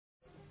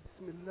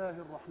بسم الله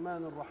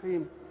الرحمن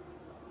الرحيم.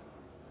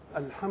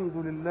 الحمد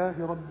لله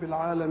رب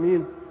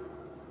العالمين،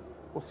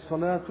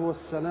 والصلاة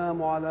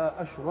والسلام على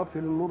أشرف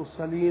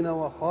المرسلين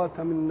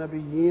وخاتم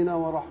النبيين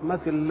ورحمة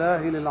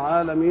الله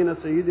للعالمين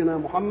سيدنا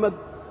محمد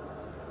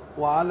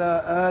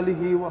وعلى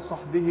آله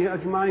وصحبه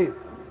أجمعين.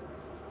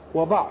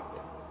 وبعد،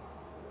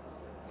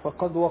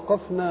 فقد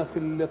وقفنا في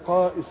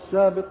اللقاء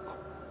السابق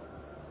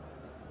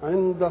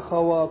عند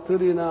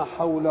خواطرنا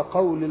حول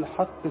قول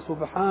الحق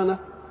سبحانه: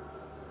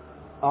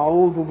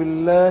 أعوذ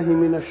بالله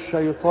من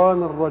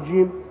الشيطان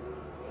الرجيم،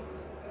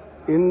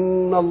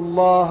 إن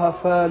الله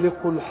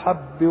فالق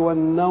الحب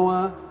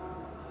والنوى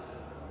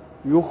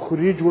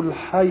يخرج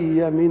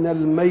الحي من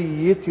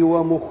الميت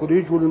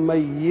ومخرج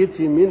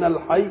الميت من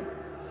الحي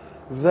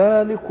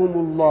ذلكم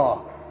الله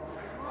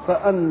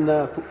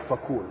فأنى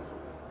تؤفكون.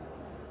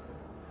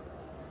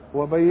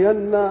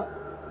 وبينا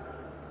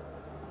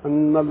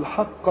أن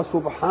الحق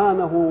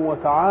سبحانه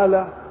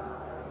وتعالى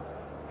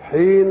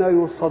حين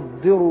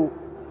يصدر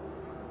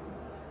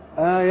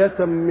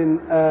آية من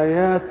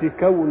آيات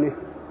كونه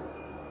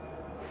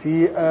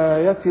في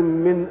آية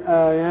من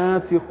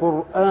آيات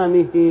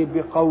قرآنه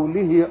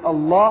بقوله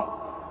الله،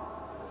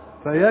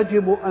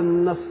 فيجب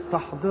أن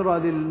نستحضر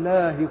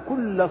لله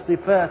كل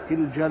صفات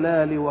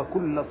الجلال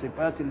وكل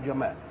صفات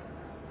الجمال،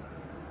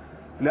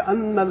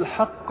 لأن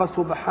الحق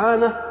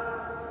سبحانه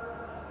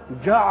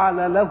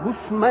جعل له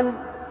اسما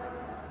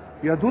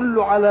يدل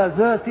على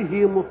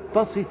ذاته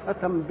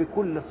متصفة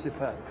بكل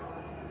الصفات،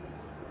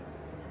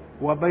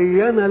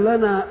 وبين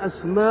لنا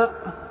أسماء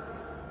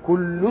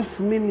كل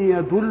اسم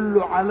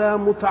يدل على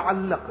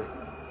متعلقه،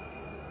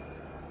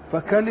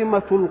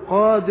 فكلمة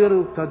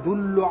القادر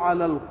تدل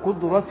على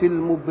القدرة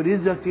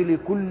المبرزة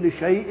لكل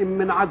شيء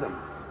من عدم،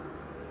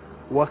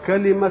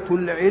 وكلمة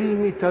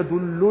العلم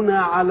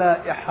تدلنا على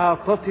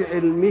إحاطة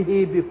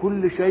علمه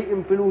بكل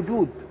شيء في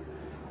الوجود،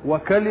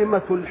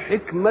 وكلمة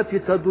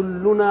الحكمة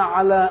تدلنا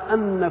على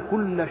أن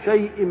كل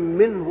شيء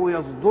منه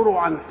يصدر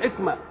عن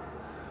حكمة،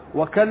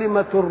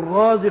 وكلمة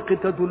الرازق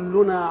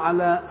تدلنا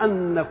على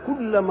أن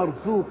كل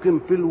مرزوق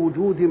في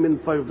الوجود من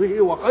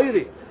فيضه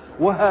وخيره،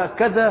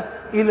 وهكذا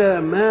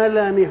إلى ما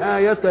لا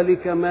نهاية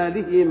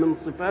لكماله من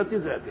صفات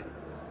ذاته.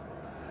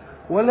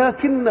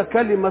 ولكن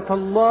كلمة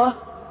الله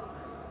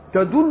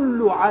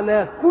تدل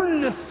على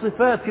كل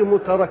الصفات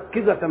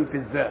متركزة في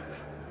الذات،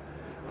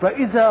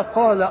 فإذا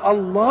قال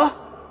الله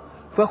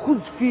فخذ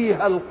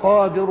فيها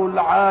القادر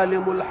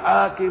العالم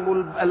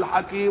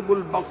الحكيم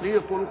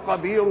البسيط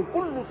الخبير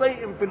كل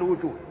شيء في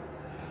الوجود.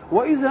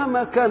 وإذا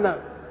ما كان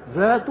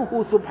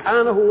ذاته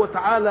سبحانه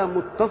وتعالى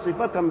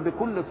متصفة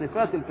بكل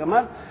صفات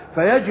الكمال،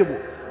 فيجب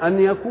أن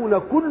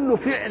يكون كل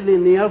فعل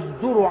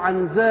يصدر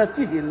عن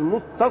ذاته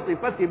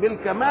المتصفة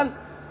بالكمال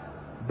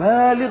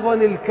بالغا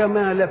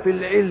الكمال في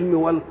العلم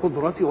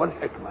والقدرة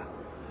والحكمة.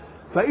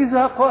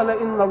 فإذا قال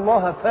إن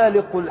الله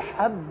فالق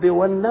الحب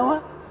والنوى،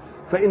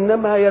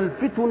 فإنما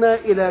يلفتنا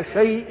إلى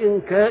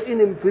شيء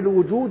كائن في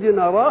الوجود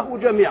نراه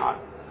جميعا،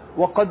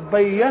 وقد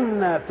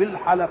بينا في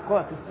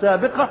الحلقات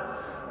السابقة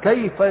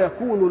كيف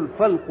يكون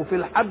الفلق في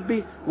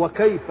الحب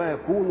وكيف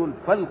يكون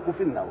الفلق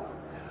في النوى.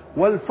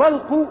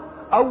 والفلق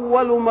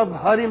أول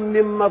مظهر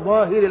من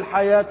مظاهر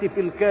الحياة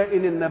في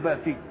الكائن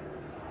النباتي.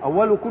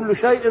 أول كل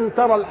شيء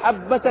ترى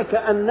الحبة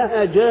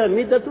كأنها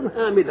جامدة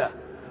هامدة،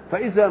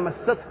 فإذا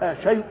مستها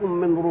شيء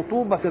من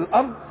رطوبة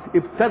الأرض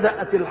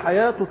ابتدأت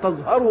الحياة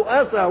تظهر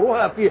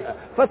آثارها فيها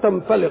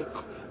فتنفلق.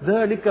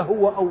 ذلك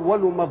هو أول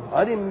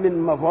مظهر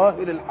من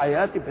مظاهر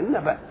الحياة في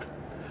النبات.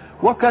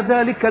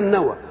 وكذلك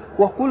النوى،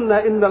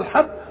 وقلنا إن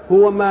الحب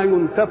هو ما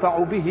ينتفع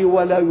به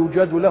ولا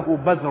يوجد له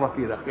بذرة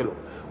في داخله،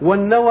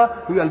 والنوى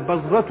هي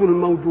البذرة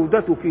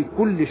الموجودة في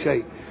كل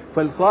شيء،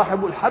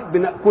 فصاحب الحب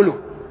نأكله،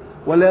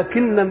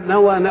 ولكن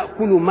النوى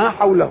نأكل ما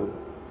حوله.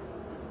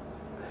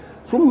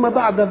 ثم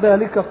بعد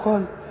ذلك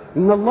قال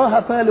إن الله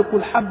فالق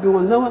الحب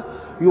والنوى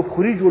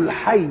يخرج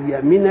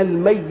الحي من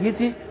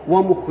الميت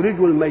ومخرج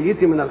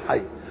الميت من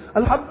الحي.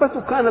 الحبة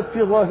كانت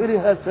في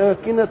ظاهرها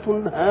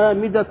ساكنة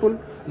هامدة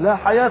لا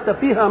حياة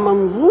فيها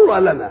منظورة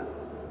لنا،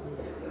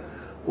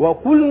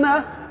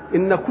 وقلنا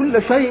إن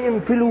كل شيء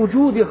في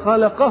الوجود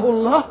خلقه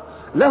الله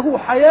له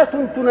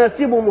حياة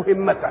تناسب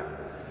مهمته،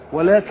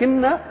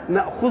 ولكن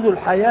نأخذ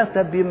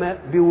الحياة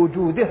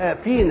بوجودها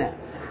فينا،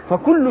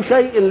 فكل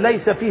شيء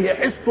ليس فيه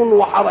حس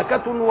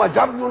وحركة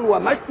وجر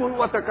ومشي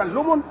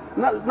وتكلم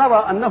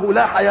نرى أنه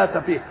لا حياة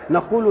فيه،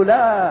 نقول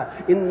لا،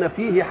 إن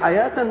فيه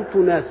حياة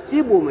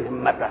تناسب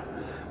مهمته.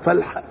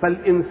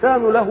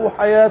 فالإنسان له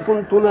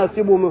حياة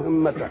تناسب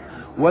مهمته،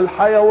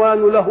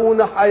 والحيوان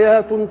له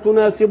حياة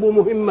تناسب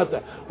مهمته،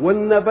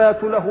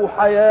 والنبات له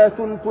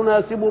حياة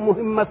تناسب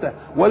مهمته،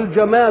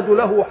 والجماد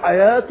له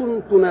حياة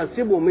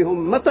تناسب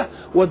مهمته.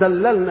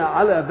 ودللنا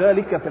على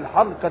ذلك في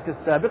الحلقة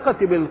السابقة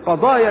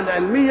بالقضايا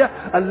العلمية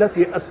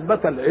التي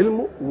أثبت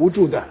العلم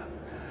وجودها.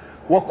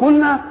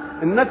 وقلنا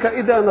إنك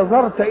إذا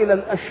نظرت إلى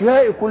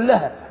الأشياء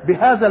كلها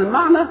بهذا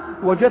المعنى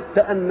وجدت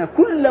أن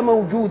كل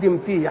موجود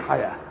فيه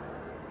حياة،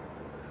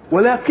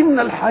 ولكن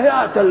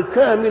الحياة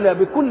الكاملة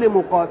بكل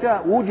مقاطع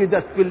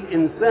وجدت في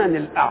الإنسان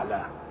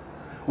الأعلى،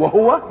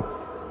 وهو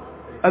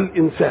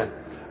الإنسان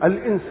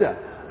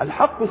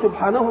الحق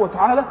سبحانه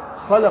وتعالى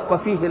خلق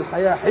فيه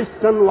الحياة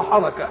حسا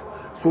وحركة،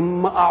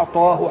 ثم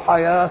أعطاه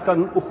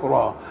حياة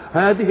أخرى.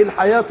 هذه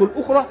الحياة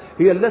الأخرى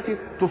هي التي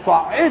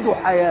تصعد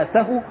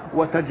حياته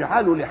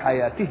وتجعل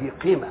لحياته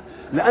قيمة،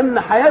 لأن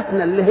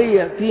حياتنا اللي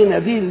هي فينا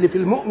دي اللي في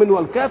المؤمن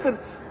والكافر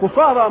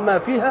قصارى ما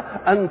فيها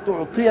أن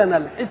تعطينا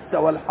الحس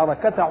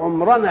والحركة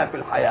عمرنا في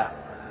الحياة،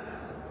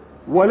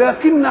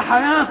 ولكن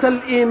حياة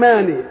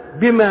الإيمان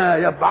بما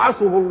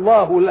يبعثه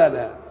الله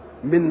لنا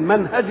من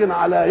منهج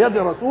على يد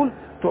رسول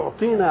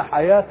تعطينا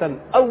حياة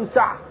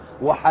أوسع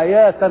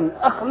وحياة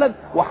أخلد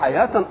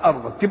وحياة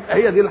أرض، تبقى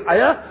هي دي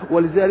الحياة.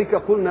 ولذلك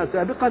قلنا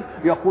سابقا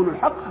يقول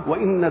الحق: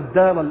 وإن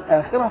الدار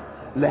الآخرة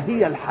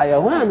لهي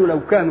الحيوان لو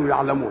كانوا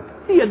يعلمون.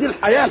 هي دي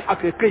الحياة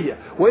الحقيقية،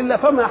 وإلا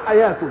فما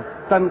حياة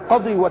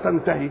تنقضي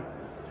وتنتهي.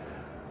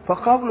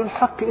 فقول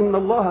الحق: إن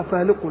الله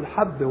فالق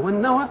الحب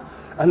والنوى،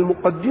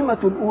 المقدمة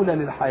الأولى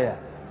للحياة،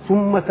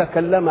 ثم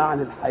تكلم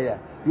عن الحياة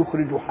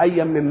يخرج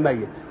حيا من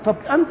ميت. طب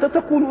أنت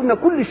تقول أن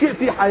كل شيء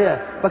فيه حياة،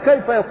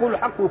 فكيف يقول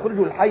الحق يخرج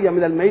الحي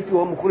من الميت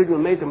ومخرج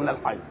الميت من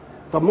الحي؟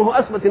 طب ما هو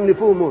أثبت أن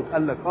فيه موت.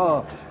 قال لك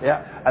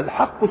يعني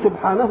الحق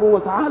سبحانه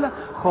وتعالى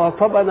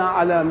خاطبنا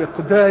على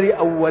مقدار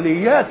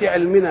أوليات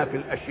علمنا في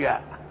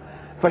الأشياء،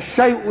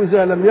 فالشيء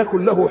إذا لم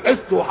يكن له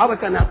حس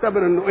وحركة نعتبر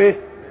أنه إيه؟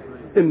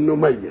 إنه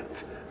ميت.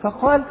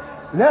 فقال: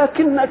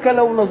 لكنك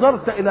لو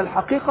نظرت إلى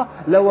الحقيقة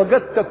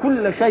لوجدت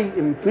كل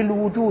شيء في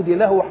الوجود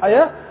له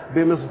حياة،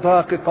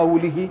 بمصداق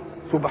قوله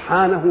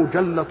سبحانه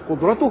جلت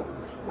قدرته: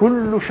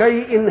 كل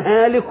شيء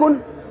هالك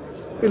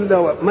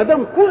إلا ما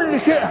دام كل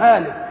شيء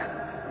هالك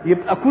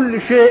يبقى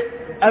كل شيء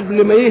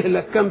قبل ما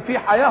يهلك كان في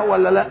حياة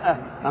ولا لا؟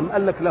 أم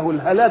قال لك له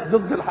الهلاك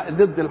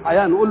ضد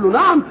الحياة؟ نقول له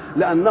نعم،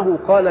 لأنه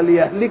قال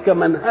ليهلك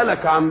من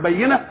هلك عن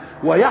بينة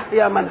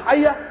ويحيى من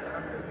حي.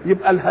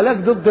 يبقى الهلاك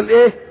ضد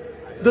الايه؟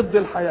 ضد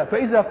الحياة.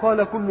 فإذا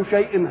قال كل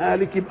شيء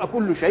هالك يبقى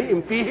كل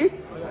شيء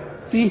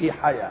فيه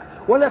حياة.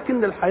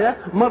 ولكن الحياة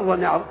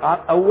مرة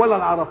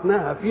أولا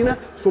عرفناها فينا،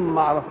 ثم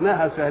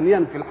عرفناها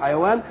ثانيا في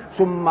الحيوان،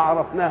 ثم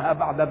عرفناها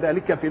بعد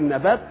ذلك في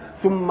النبات،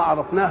 ثم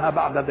عرفناها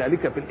بعد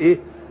ذلك في الايه؟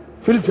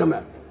 في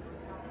الجماد.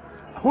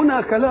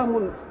 هنا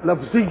كلام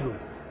لفظي.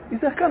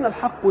 إذا كان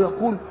الحق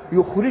يقول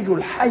يخرج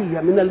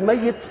الحي من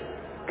الميت،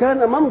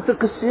 كان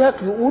منطق السياق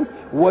يقول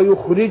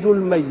ويخرج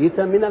الميت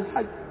من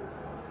الحي.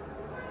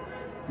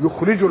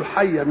 يخرج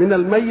الحي من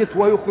الميت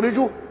ويخرج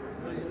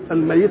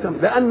الميت،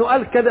 لأنه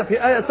قال كده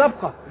في آية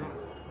سابقة: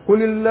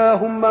 قل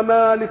اللهم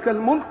مالك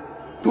الملك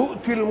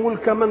تؤتي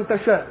الملك من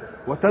تشاء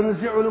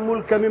وتنزع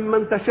الملك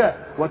ممن تشاء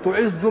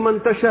وتعز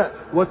من تشاء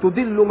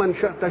وتذل من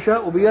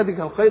تشاء بيدك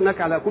الخير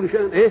انك على كل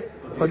شيء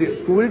قدير.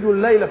 تولج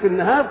الليل في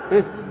النهار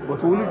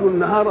وتولج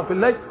النهار في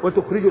الليل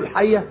وتخرج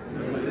الحي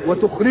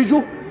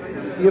وتخرجه.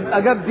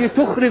 يبقى جاب دي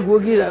تخرج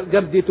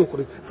وجاب دي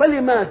تخرج.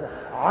 فلماذا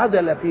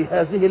عدل في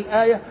هذه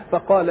الآية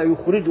فقال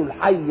يخرج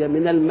الحي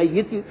من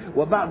الميت،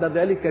 وبعد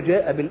ذلك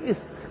جاء بالاسم؟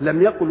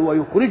 لم يقل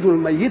ويخرج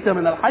الميت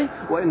من الحي،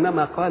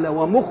 وإنما قال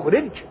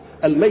ومخرج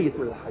الميت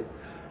من الحي.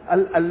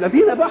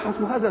 الذين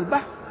بحثوا هذا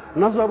البحث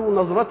نظروا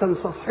نظرة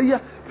سطحية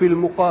في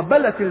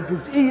المقابلة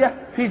الجزئية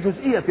في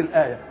جزئية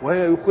الآية،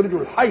 وهي يخرج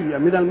الحي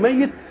من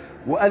الميت،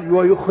 وقال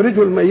ويخرج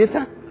الميت.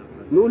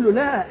 نقول له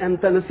لا،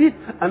 أنت نسيت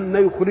أن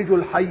يخرج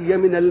الحي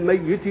من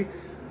الميت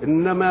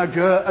إنما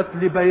جاءت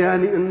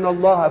لبيان إن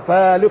الله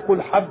فالق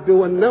الحب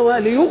والنوى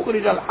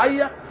ليخرج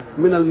الحي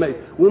من الميت.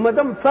 وما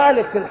دام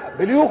فالق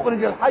الحب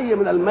ليخرج الحي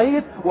من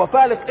الميت،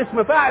 وفالق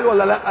اسم فاعل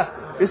ولا لا؟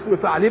 اسم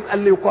فاعل، يبقى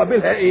اللي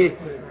يقابلها ايه؟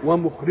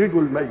 ومخرج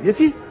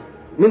الميت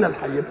من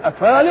الحي. يبقى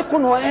فالق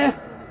وايه؟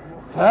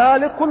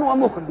 فالق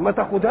ومخرج. ما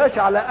تاخدهاش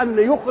على ان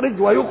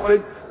يخرج ويخرج.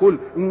 قل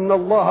ان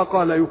الله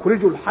قال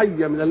يخرج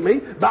الحي من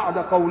الميت بعد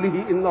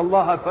قوله ان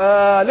الله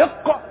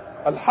فالق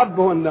الحب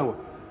والنوى.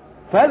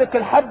 فالق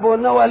الحب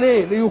والنوى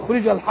ليه؟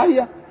 ليخرج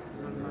الحي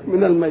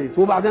من الميت.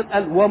 وبعدين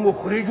قال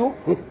ومخرجه،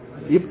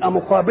 يبقى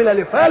مقابله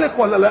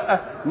لفالق ولا لا؟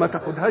 ما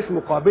تاخدهاش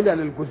مقابله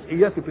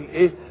للجزئيات في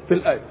الايه؟ في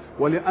الايه.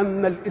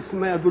 ولان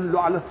الاسم يدل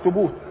على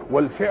الثبوت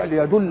والفعل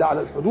يدل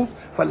على الحدوث،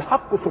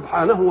 فالحق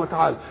سبحانه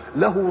وتعالى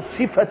له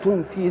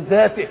صفه في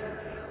ذاته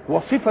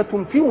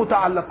وصفه في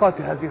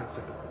متعلقات هذه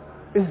الصفه.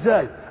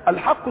 ازاي؟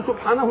 الحق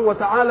سبحانه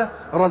وتعالى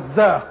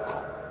رزاق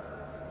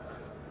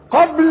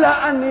قبل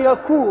ان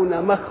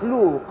يكون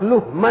مخلوق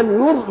له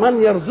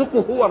من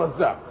يرزقه. هو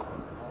رزاق.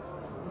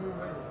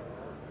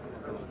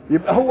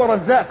 يبقى هو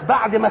رزاق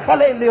بعد ما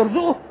خلق اللي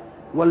يرزقه،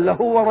 ولا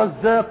هو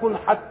رزاق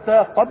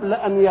حتى قبل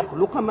ان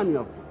يخلق من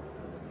يرزقه؟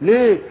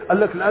 ليه؟ قال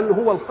لك لانه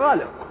هو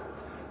الخالق.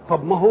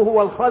 طب ما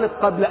هو الخالق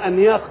قبل ان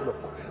يخلق.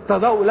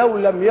 لو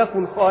لم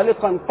يكن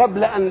خالقا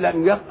قبل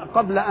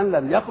ان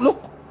لم يخلق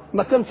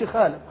ما كانش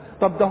خالق.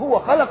 طب ده هو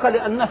خلق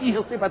لان فيه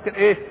صفه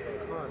الايه؟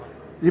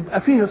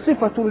 يبقى فيه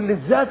صفه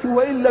للذات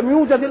وان لم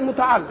يوجد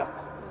المتعلق.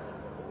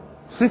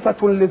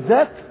 صفه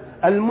للذات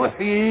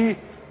المحيي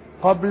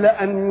قبل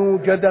أن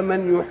يوجد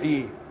من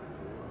يحييه،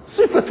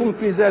 صفة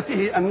في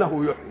ذاته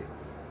أنه يحيي.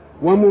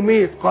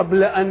 ومميت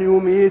قبل أن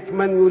يميت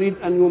من يريد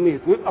أن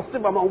يميت. ويبقى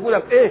الصفة موجودة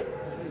في إيه؟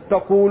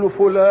 تقول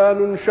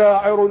فلان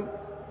شاعر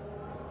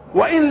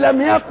وإن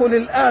لم يقل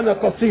الآن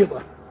قصيدة،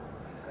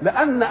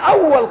 لأن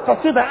أول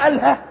قصيدة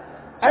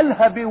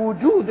قالها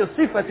بوجود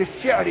صفة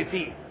الشعر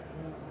فيه.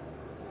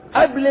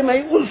 قبل ما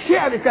يقول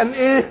شعر كان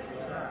إيه؟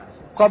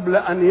 قبل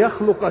أن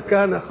يخلق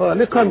كان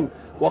خالقا،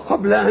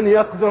 وقبل أن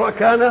يقدر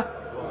كان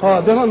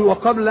قادرا،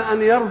 وقبل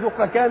أن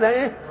يرزق كان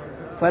إيه؟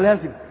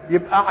 فلازم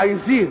يبقى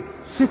عايزين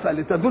صفة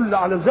لتدل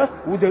على الذات،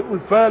 وده يقول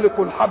فالق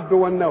الحب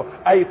والنوى،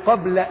 أي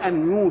قبل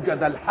أن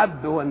يوجد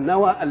الحب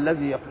والنوى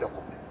الذي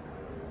يخلقه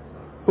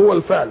هو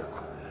الفالق،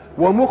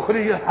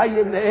 ومخرج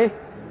الحي من إيه؟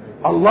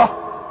 الله.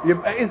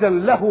 يبقى إذا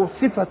له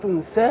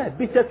صفة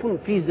ثابتة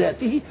في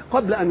ذاته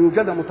قبل أن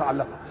يوجد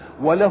متعلقة،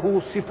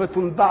 وله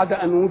صفة بعد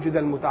أن وجد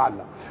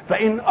المتعلق.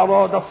 فإن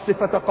أراد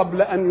الصفة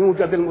قبل أن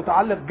يوجد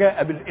المتعلق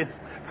جاء بالاسم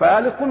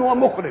فالق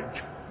ومخرج،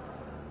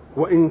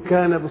 وإن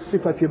كان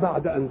بالصفة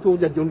بعد أن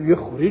توجد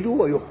يخرج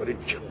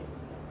ويخرج.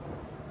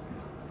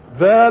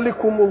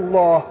 ذلكم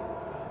الله،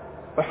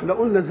 احنا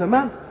قلنا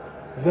زمان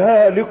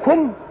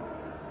ذلكم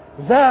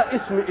ذا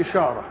اسم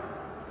إشارة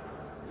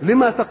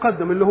لما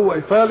تقدم اللي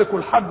هو فالق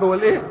الحب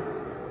والإيه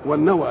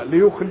والنوى،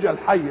 ليخرج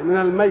الحي من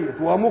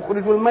الميت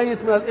ومخرج الميت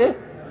من الإيه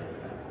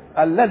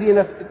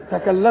الذي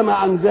تكلم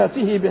عن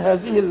ذاته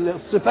بهذه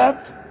الصفات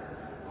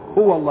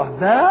هو الله.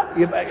 ذا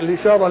يبقى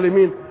الإشارة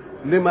لمين؟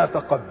 لما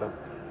تقدم.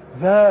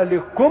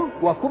 ذلكم،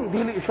 وكم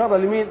دي الإشارة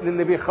لمين؟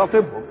 للي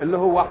بيخاطبهم اللي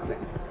هو احنا.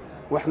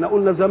 واحنا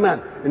قلنا زمان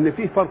ان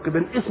في فرق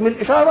بين اسم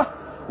الإشارة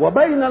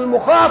وبين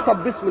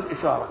المخاطب باسم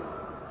الإشارة.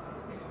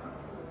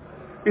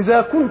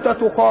 إذا كنت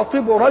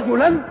تخاطب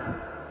رجلا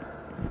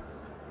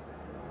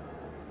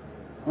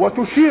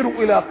وتشير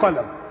إلى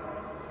قلم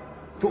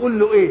تقول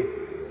له إيه؟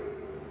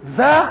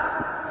 ذا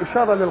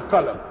إشارة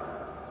للقلم،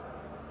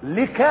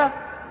 لك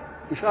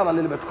إشارة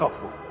للي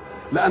بتخاطبه،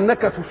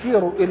 لأنك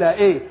تشير إلى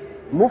إيه؟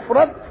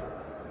 مفرد،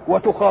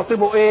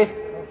 وتخاطبه إيه؟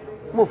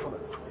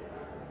 مفرد.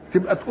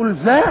 تبقى تقول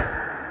ذا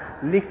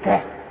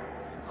لك،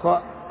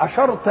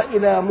 أشرت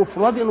إلى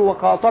مفرد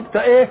وخاطبت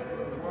إيه؟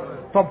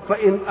 طب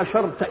فإن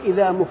أشرت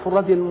إلى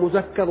مفرد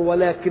مذكر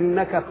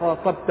ولكنك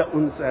خاطبت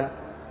أنثى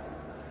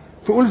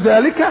تقول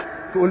ذلك؟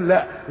 تقول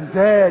لا،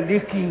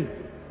 ذلك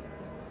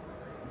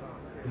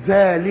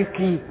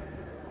ذلك.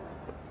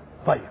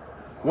 طيب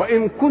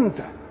وإن كنت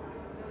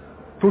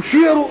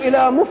تشير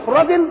إلى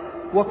مفرد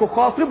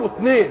وتخاطب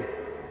اثنين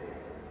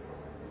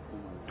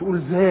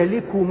تقول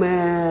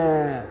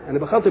ذلكما، أنا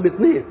بخاطب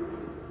اثنين.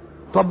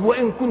 طب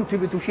وإن كنت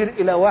بتشير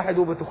إلى واحد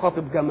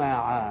وبتخاطب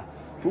جماعة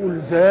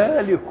تقول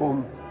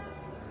ذلكم.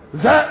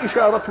 ذا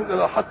إشارة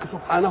إلى الحق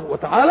سبحانه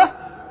وتعالى،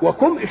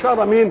 وكم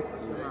إشارة مين؟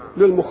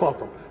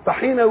 للمخاطب.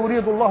 فحين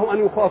يريد الله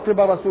أن يخاطب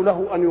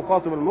رسوله أن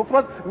يخاطب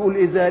المفرد يقول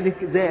إيه؟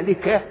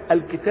 ذلك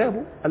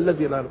الكتاب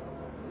الذي لا ريب،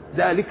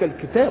 ذلك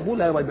الكتاب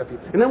لا ريب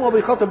فيه. إنما هو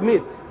بيخاطب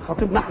مين؟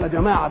 خاطبنا احنا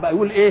جماعة بقى،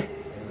 يقول إيه؟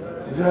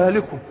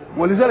 ذلكم.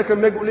 ولذلك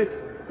لما يقول إيه؟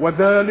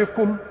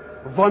 وذلكم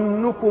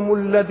ظنكم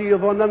الذي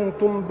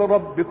ظننتم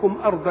بربكم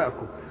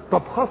أرداكم.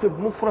 طب خاطب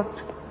مفرد،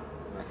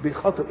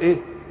 بيخاطب إيه؟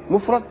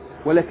 مفرد،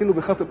 ولكنه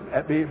بيخاطب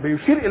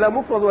بيشير إلى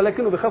مفرد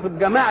ولكنه بيخاطب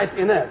جماعة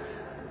إناث،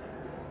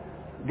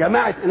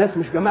 جماعة إناث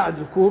مش جماعة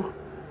ذكور.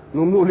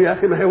 نقول يا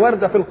أخي ما هي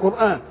واردة في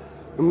القرآن،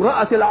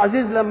 امرأة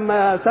العزيز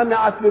لما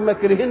سمعت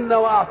بمكرهن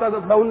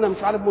وأعتدت لهن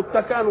مش عارف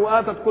متكئا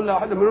وآتت كل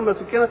واحدة منهن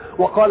سكينة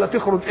وقالت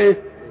اخرج إيه؟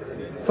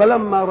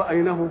 فلما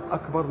رأيناه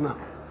أكبرناه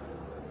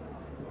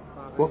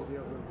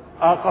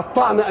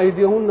قطعنا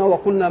أيديهن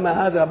وقلنا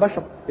ما هذا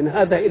بشر إن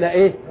هذا إلى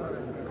إيه؟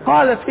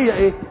 قالت هي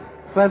إيه؟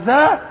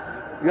 فذا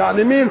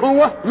يعني مين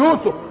هو؟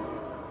 يوسف.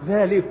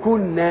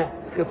 ذلكن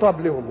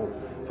خطاب لهم هو.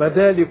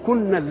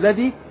 فذلكن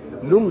الذي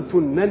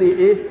لمتنني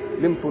إيه؟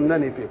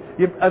 لمتنني فيه.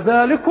 يبقى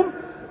ذلكم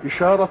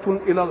إشارة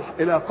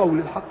إلى قول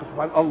الحق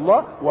سبحانه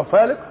الله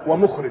وفالق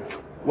ومخرج،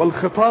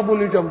 والخطاب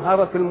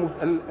لجمهرة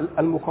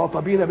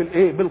المخاطبين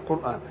بالإيه؟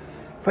 بالقرآن.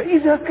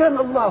 فإذا كان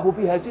الله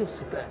بهذه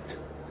الصفات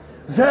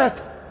ذات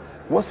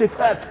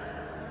وصفات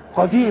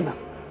قديمة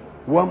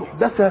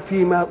ومحدثة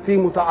في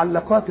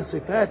متعلقات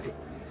صفاته،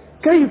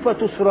 كيف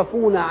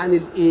تصرفون عن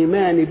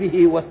الإيمان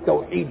به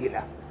والتوحيد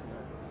له؟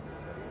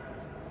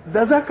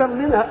 ده ذكر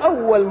لنا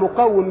أول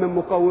مقوم من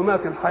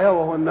مقومات الحياة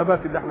وهو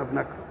النبات اللي احنا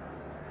بناكله.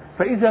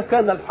 فإذا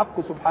كان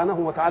الحق سبحانه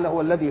وتعالى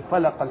هو الذي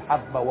خلق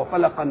الحب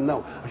وخلق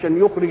النوى عشان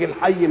يخرج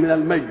الحي من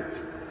الميت،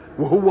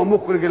 وهو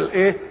مخرج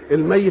الايه؟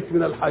 الميت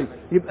من الحي،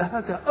 يبقى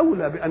هذا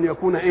أولى بأن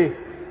يكون إيه؟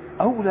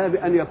 أولى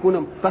بأن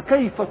يكون.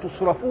 فكيف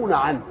تصرفون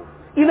عنه؟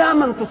 إلى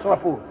من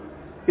تصرفون؟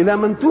 إلى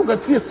من توجد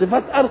فيه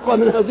صفات أرقى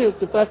من هذه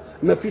الصفات؟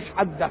 ما فيش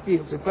حد فيه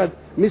صفات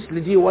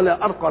مثل دي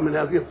ولا أرقى من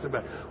هذه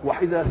الصفات.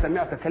 وإذا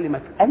سمعت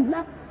كلمة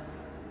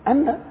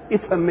أن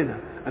افهم منها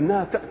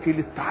أنها تأتي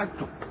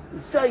للتعجب،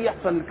 إزاي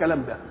يحصل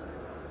الكلام ده؟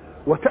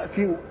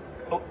 وتأتي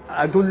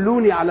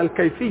أدلوني على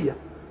الكيفية،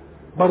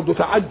 برضو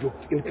تعجب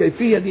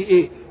الكيفية دي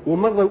إيه؟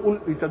 ومرة يقول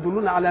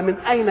تدلون على من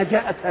أين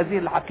جاءت هذه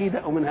العقيدة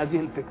أو من هذه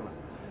الفكرة.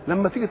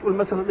 لما تيجي تقول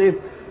مثلا إيه؟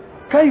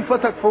 كيف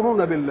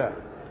تكفرون بالله؟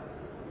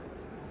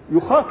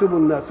 يخاطب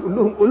الناس يقول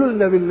لهم قولوا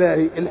لنا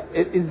بالله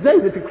ازاي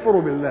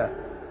بتكفروا بالله؟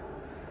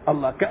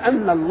 الله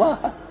كأن الله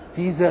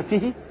في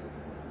ذاته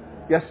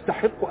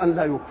يستحق ان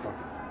لا يكفر،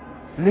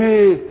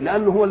 ليه؟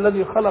 لأنه هو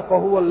الذي خلق،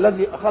 وهو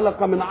الذي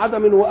خلق من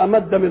عدم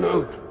وأمد من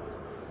عود،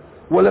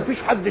 ولا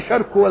فيش حد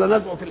شاركه ولا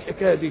نزعه في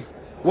الحكاية دي،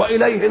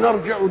 وإليه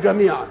نرجع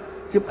جميعا.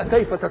 يبقى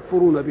كيف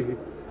تكفرون به؟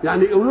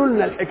 يعني يقولوا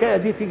لنا الحكاية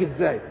دي تيجي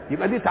ازاي؟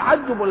 يبقى دي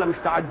تعجب ولا مش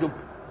تعجب؟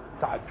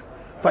 تعجب.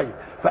 طيب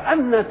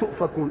فأنا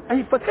تؤفكون،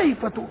 أي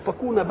فكيف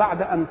تؤفكون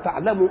بعد أن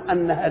تعلموا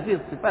أن هذه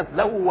الصفات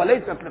له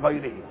وليست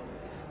لغيره؟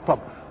 طب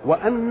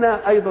وأن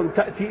أيضا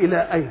تأتي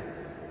إلى أين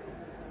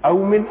أو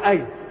من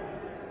أين؟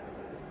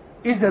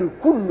 إذا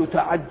كل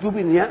تعجب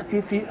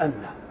يأتي في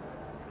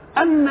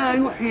أن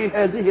يحيي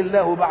هذه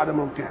الله بعد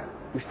موتها.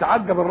 مش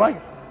تعجب الرجل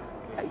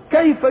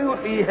كيف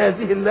يحيي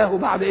هذه الله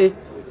بعد إيه؟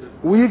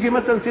 ويجي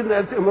مثلا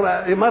سيدنا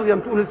مريم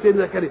تقول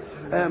لسيدنا كريم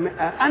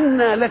أن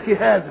لك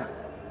هذا،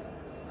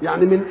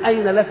 يعني من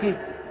أين لك؟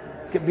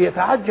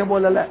 بيتعجب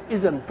ولا لا؟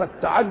 إذا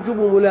فالتعجب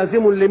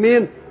ملازم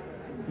لمين؟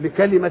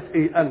 لكلمة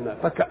إيه؟ أن.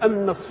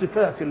 فكأن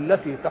الصفات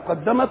التي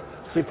تقدمت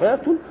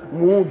صفات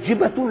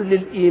موجبة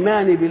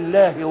للإيمان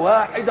بالله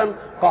واحدا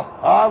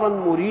قهارا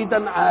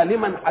مريدا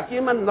عالما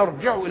حكيما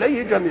نرجع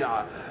إليه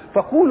جميعا.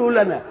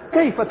 فقولوا لنا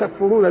كيف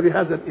تكفرون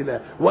بهذا الإله؟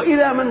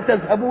 وإلى من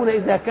تذهبون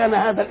إذا كان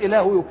هذا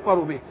الإله يكفر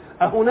به؟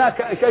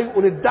 أهناك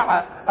شيء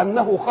ادعى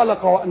أنه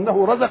خلق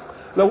وأنه رزق؟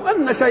 لو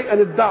أن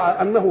شيئا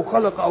ادعى أنه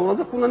خلق أو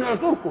رزق كنا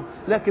نعذركم،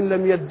 لكن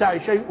لم يدعي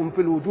شيء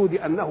في الوجود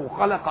أنه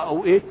خلق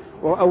أو إيه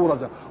أو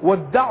رزق،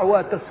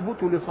 والدعوة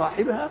تثبت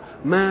لصاحبها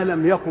ما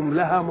لم يقم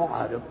لها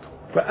معارض.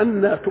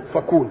 فأنا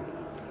تؤفكون،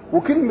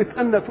 وكلمة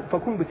أن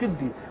تؤفكون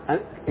بتدي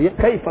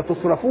كيف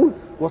تصرفون،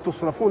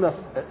 وتصرفون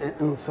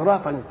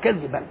انصرافا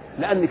كذبا،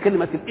 لأن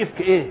كلمة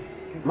الإفك إيه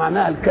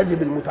معناها؟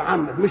 الكذب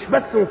المتعمد، مش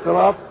بس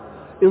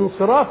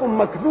انصراف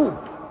مكذوب،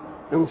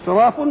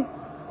 انصراف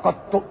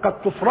قد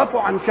تصرف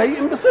عن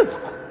شيء بصدق،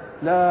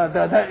 لا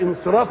ده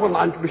انصراف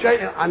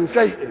عن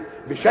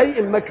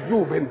شيء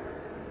مكذوب.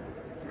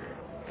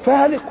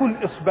 فالق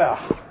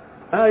الإصباح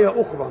آية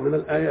أخرى من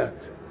الآيات،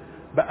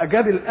 بقى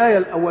جاب الآية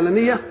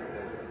الأولانية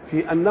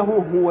في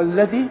أنه هو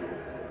الذي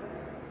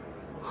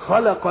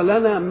خلق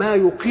لنا ما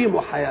يقيم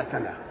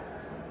حياتنا،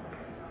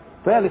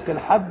 فالق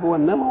الحب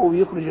والنمو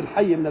ويخرج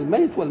الحي من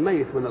الميت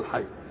والميت من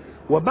الحي.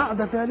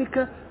 وبعد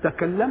ذلك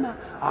تكلم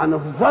عن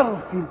الظرف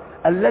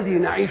الذي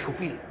نعيش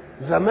فيه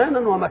زمانا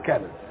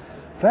ومكانا.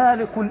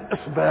 فالق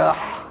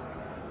الإصباح،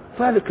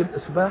 فالق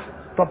الإصباح.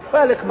 طب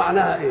فالق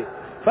معناها ايه؟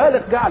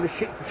 فالق جعل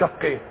الشيء في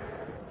شقين.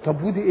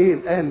 طب ودي ايه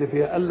الآية اللي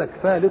فيها؟ قال لك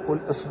فالق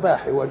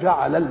الإصباح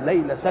وجعل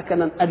الليل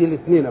سكنا. ادي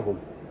الاثنين هم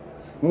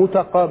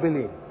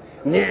متقابلين،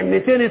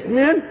 نعمتين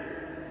اثنين،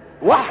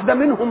 واحدة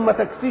منهم ما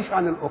تكفيش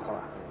عن الأخرى،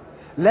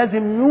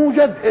 لازم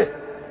يوجد إيه؟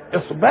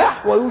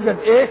 إصباح ويوجد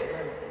ايه؟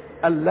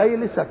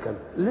 الليل سكن.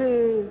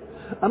 ليه؟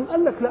 أم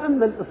قال لك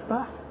لأن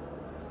الإصباح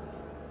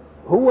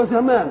هو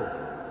زمان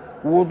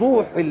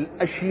وضوح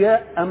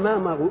الأشياء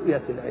أمام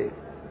رؤية العين،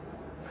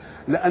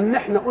 لأن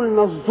احنا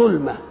قلنا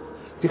الظلمة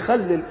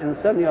تخلي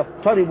الإنسان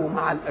يضطرب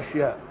مع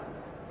الأشياء.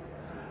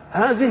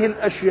 هذه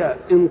الأشياء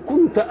إن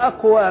كنت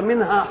أقوى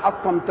منها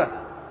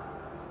حطمتها،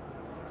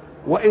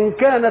 وإن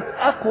كانت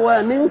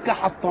أقوى منك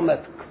حطمتك.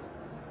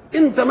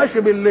 أنت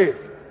ماشي بالليل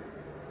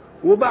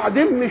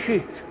وبعدين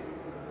مشيت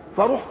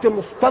فرحت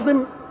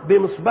مصطدم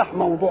بمصباح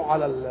موضوع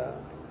على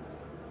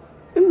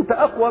انت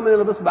اقوى من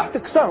المصباح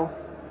تكسره،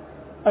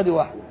 ادي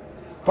واحده.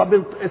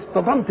 طب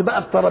اصطدمت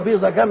بقى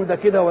بترابيزه جامده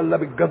كده ولا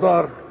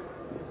بالجدار،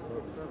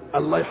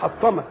 الله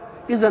يحطمك.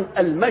 اذا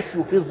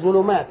المشي في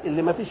الظلمات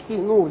اللي ما فيش فيه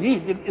نور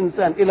يهدي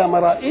الانسان الى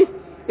مرائيه،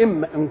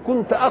 اما ان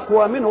كنت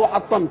اقوى منه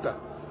حطمته،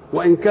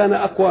 وان كان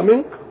اقوى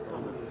منك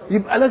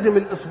يبقى لازم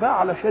الاصباح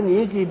علشان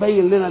يجي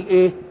يبين لنا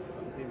الايه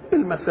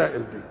المسائل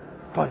دي.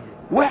 طيب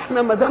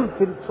واحنا ما دام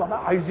في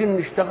الصباح عايزين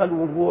نشتغل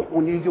ونروح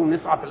ونيجي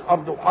ونسعى في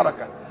الارض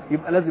وحركه،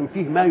 يبقى لازم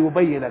فيه ما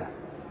يبين لنا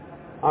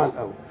على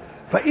الاول.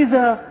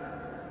 فاذا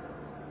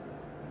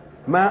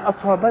ما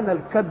اصابنا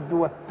الكد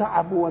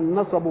والتعب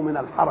والنصب من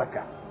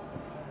الحركه،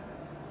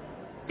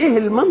 ايه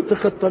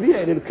المنطق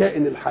الطبيعي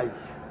للكائن الحي؟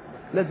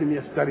 لازم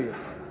يستريح.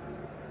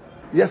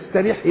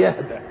 يستريح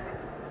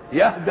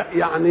يهدأ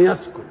يعني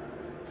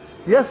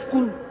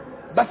يسكن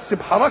بس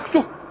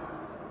بحركته.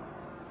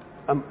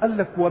 أم قال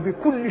لك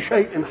وبكل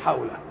شيء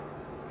حوله.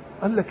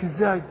 قال لك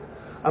ازاي؟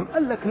 أم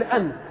قال لك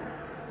لأن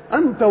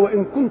أنت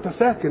وإن كنت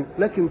ساكن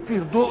لكن فيه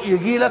ضوء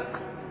يجي لك،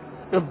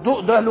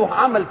 الضوء ده له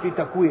عمل في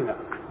تكوينك،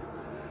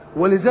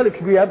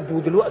 ولذلك بيبدو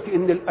دلوقتي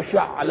إن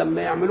الأشعة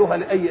لما يعملوها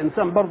لأي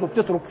إنسان برضه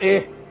بتترك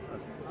إيه؟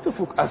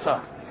 تترك آثار.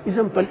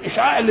 إذا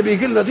فالإشعاع اللي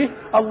بيجي لنا دي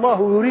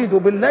الله يريد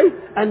بالليل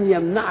أن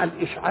يمنع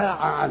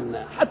الإشعاع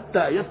عنا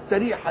حتى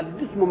يستريح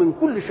الجسم من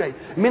كل شيء،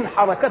 من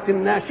حركة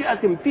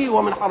ناشئة فيه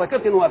ومن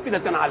حركة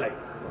وافدة عليه.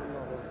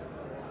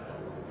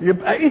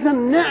 يبقى إذا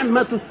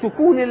نعمة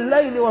السكون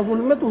الليل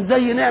وظلمته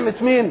زي نعمة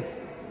مين؟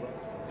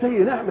 زي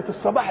نعمة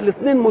الصباح،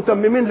 الاثنين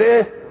متممين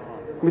لإيه؟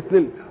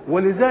 مثلين.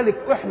 ولذلك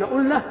إحنا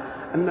قلنا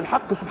أن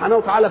الحق سبحانه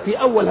وتعالى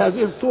في أول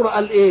هذه السورة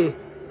قال إيه؟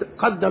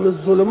 قدم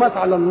الظلمات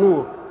على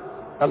النور.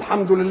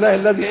 الحمد لله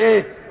الذي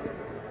ايه؟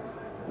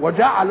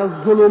 وجعل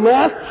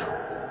الظلمات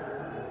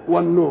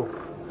والنور.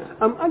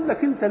 أم قال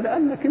لك أنت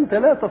لأنك أنت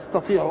لا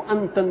تستطيع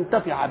أن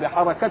تنتفع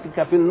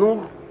بحركتك في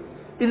النور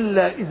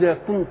إلا إذا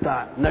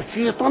كنت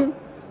نشيطا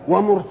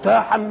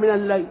ومرتاحا من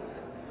الليل،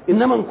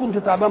 إنما إن كنت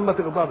تعبان ما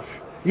تقدرش.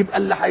 يبقى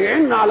اللي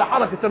هيعن على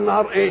حركة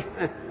النهار إيه؟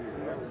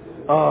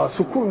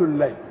 سكون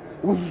الليل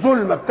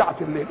والظلمة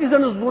بتاعت الليل. إذا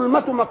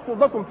الظلمة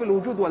مقصودة في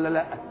الوجود ولا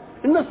لا؟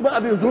 الناس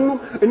بقى بيظنوا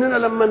اننا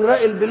لما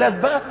نراقي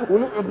البلاد بقى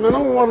ونقعد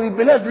ننور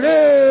البلاد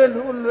ليل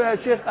نقول له يا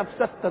شيخ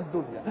افسدت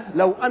الدنيا.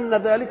 لو ان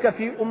ذلك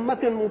في امه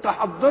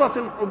متحضره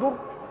الحضور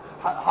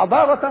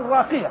حضاره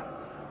راقيه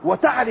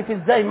وتعرف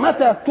ازاي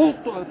متى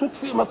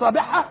تطفئ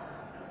مصابيحها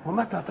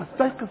ومتى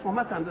تستيقظ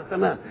ومتى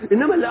تنام،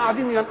 انما اللي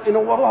قاعدين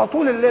ينوروها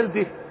طول الليل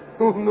دي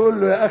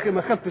نقول له يا اخي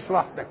ما خدتش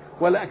راحتك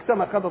ولا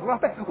اجسامك خدت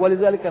راحتك.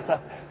 ولذلك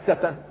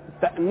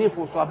ستأنف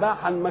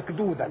صباحا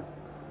مكدودا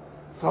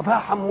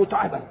صباحا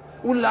متعبا.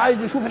 واللي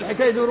عايز يشوف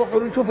الحكايه دي يروح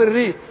يشوف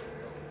الريف،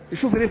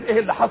 يشوف الريف ايه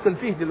اللي حصل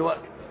فيه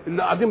دلوقتي،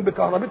 اللي قاعدين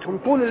بكهربتهم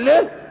طول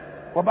الليل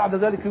وبعد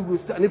ذلك يجوا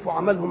يستأنفوا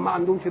عملهم ما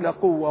عندهمش لا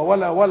قوه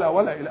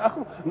ولا الى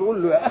اخره.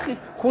 نقول له يا اخي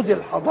خذ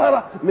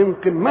الحضاره من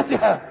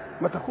قمتها،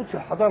 ما تاخدش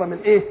الحضاره من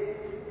ايه؟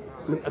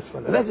 من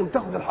اسفلها. لازم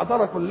تاخد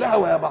الحضاره كلها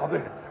ويا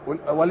بعضها.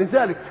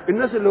 ولذلك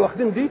الناس اللي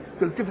واخدين دي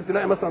تلتفت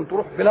تلاقي مثلا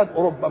تروح بلاد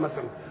اوروبا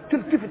مثلا،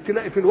 تلتفت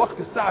تلاقي في الوقت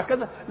الساعه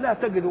كذا لا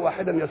تجد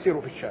واحدا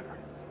يسير في الشارع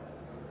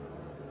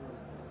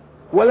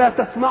ولا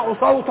تسمع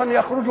صوتا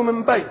يخرج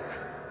من بيت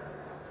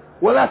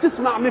ولا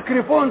تسمع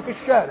ميكروفون في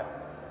الشارع،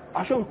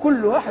 عشان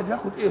كل واحد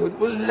ياخد ايه.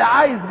 واللي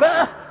عايز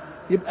بقى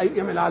يبقى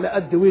يعمل على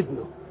قد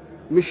ودنه،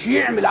 مش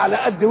يعمل على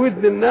قد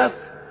ودن الناس.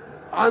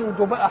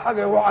 عنده بقى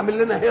حاجه هو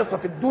عامل لنا هيصه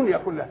في الدنيا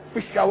كلها، في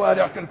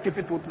الشوارع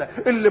تلتفت وتلاقي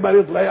اللي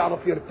مريض لا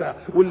يعرف يرتاح،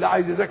 واللي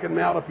عايز يذاكر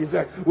ما يعرف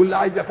يذاكر، واللي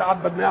عايز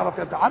يتعبد ما يعرف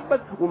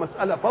يتعبد،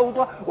 ومساله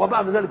فوضى.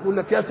 وبعد ذلك يقول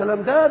لك يا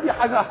سلام دي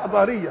حاجه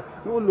حضاريه.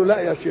 نقول له لا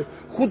يا شيخ،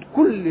 خد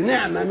كل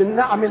نعمه من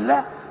نعم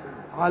الله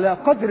على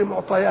قدر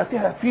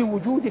معطياتها في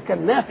وجودك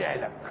النافع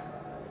لك.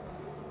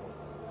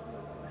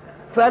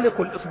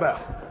 فالق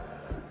الاصباح،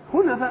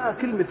 هنا بقى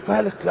كلمه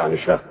فالق يعني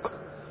شاق.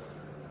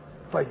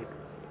 طيب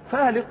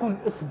فالق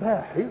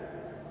الاصباح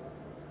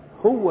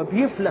هو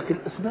بيفلك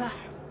الاصباح.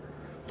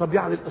 طب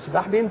يعني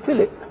الاصباح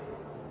بينفلق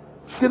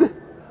مش كده؟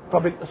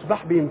 طب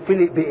الاصباح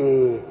بينفلق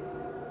بايه؟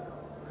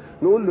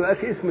 نقول له يا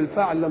اخي اسم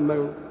الفاعل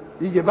لما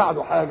يجي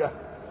بعده حاجه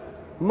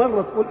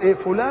مره تقول ايه؟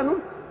 فلان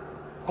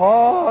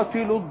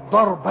قاتل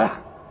الضربه.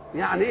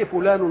 يعني ايه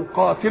فلان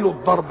قاتل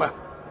الضربه؟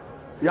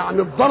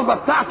 يعني الضربه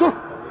بتاعته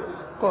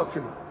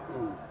قاتل.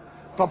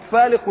 طب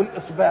فالق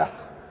الاصباح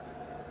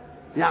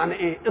يعني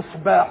ايه؟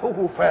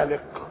 اصباحه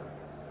فالق،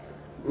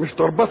 مش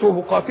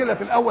ضربته قاتله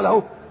في الاول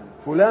اهو.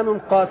 فلان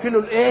قاتل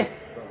الايه؟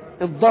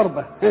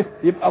 الضربه،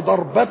 يبقى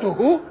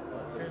ضربته.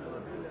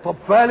 طب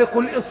فالق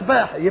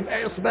الاصباح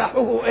يبقى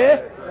اصباحه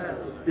ايه؟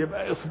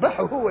 يبقى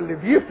اصباحه هو اللي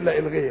بيفلق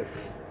الغير.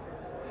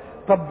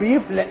 طب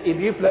بيفلق ايه؟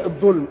 بيفلق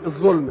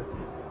الظلمه،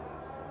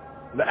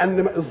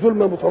 لان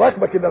الظلمه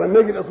متراكبه كده، لما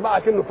يجي الاصبع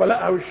كأنه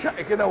فلقها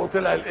والشق كده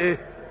وطلع الايه؟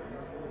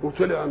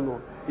 وطلع النور.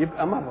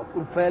 يبقى مره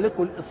تقول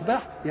فالق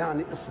الاصباح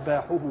يعني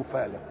اصباحه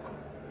فالق.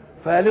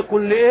 فالق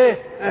لايه؟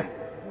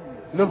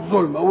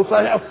 للظلمه.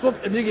 وصحيح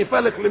الصبح بيجي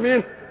فالق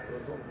لمين؟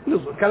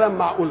 للظلمه. كلام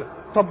معقول.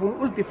 طب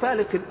ونقول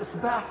فالق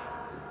الاصباح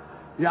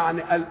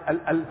يعني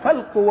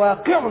الفلق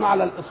واقع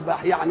على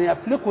الاصباح، يعني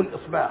يفلق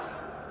الاصباح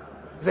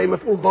زي ما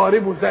تقول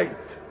ضاربه زيد،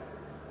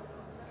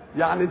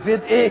 يعني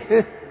زيد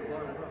ايه؟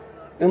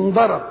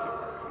 انضرب.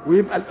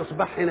 ويبقى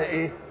الاصباح هنا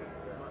ايه؟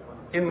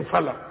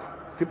 انفلق.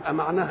 تبقى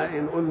معناها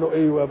ايه؟ نقول له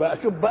ايوه بقى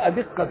شوف بقى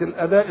دقه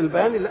الاداء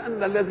البياني،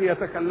 لان الذي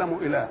يتكلم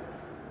اله.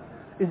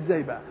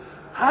 ازاي بقى؟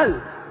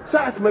 هل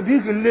ساعه ما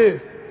بيجي الليل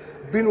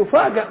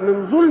بنفاجئ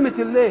من ظلمه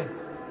الليل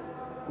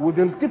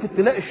ونلتفت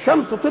تلاقي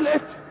الشمس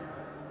طلعت؟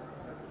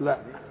 لا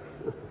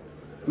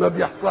ما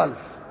بيحصلش.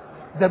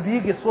 ده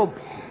بيجي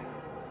صبح.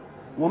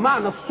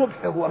 ومعنى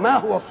الصبح هو ما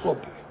هو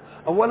الصبح؟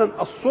 اولا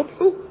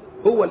الصبح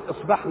هو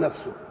الاصباح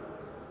نفسه.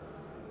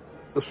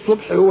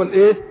 الصبح هو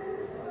الايه؟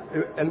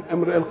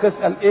 امرئ القيس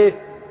قال ايه؟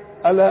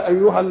 الا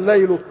ايها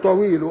الليل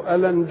الطويل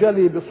الا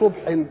انجلي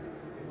بصبح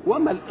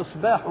وما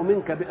الاصباح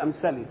منك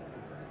بامثلي.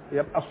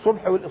 يبقى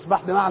الصبح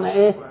والاصباح بمعنى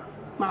ايه؟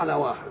 معنى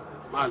واحد.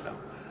 معنى.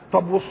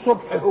 طب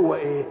والصبح هو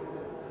ايه؟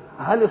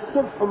 هل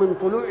الصبح من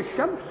طلوع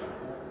الشمس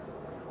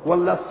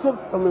ولا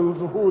الصبح من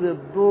ظهور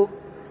الضوء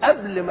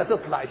قبل ما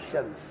تطلع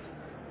الشمس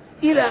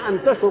الى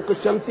ان تشرق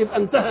الشمس؟ يبقى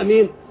انتهى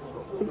مين؟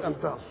 يبقى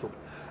انتهى الصبح.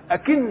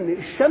 اكن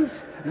الشمس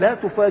لا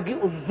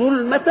تفاجئ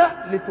الظلمة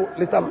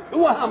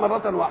لتمحوها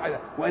مرة واحدة،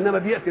 وإنما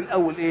بيأتي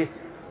الأول إيه؟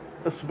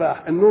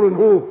 إصباح. النور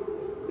هو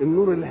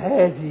النور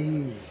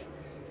الهادي.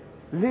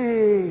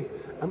 ليه؟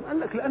 أم قال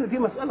لك لأن دي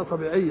مسألة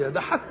طبيعية.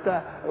 ده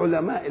حتى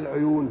علماء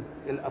العيون،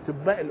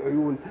 الأطباء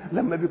العيون،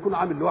 لما بيكون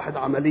عامل لواحد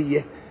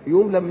عملية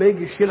يوم لما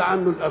يجي يشيل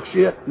عنه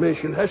الأغشية ما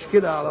يشيلهاش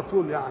كده على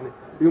طول، يعني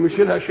يوم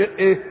يشيلها شيء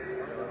إيه؟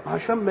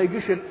 عشان ما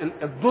يجيش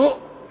الضوء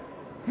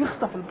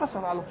يخطف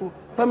البصر على طول.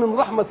 فمن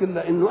رحمة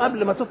الله انه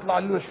قبل ما تطلع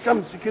لنا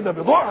الشمس كده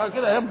بضوءها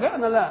كده يبقى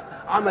لا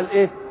عمل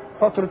ايه؟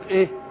 فترة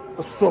ايه؟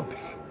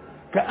 الصبح.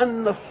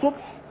 كأن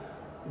الصبح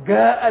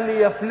جاء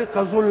ليفلق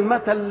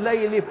ظلمة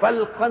الليل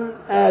فلقا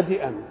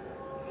هادئا،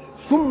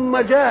 ثم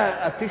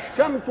جاءت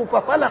الشمس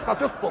ففلقت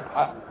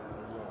الصبح.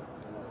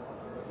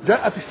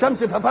 جاءت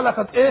الشمس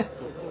ففلقت ايه؟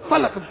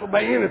 فلقت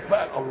بينت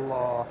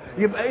الله.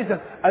 يبقى اذا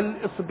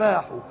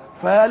الاصباح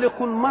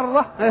فالق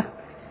مرة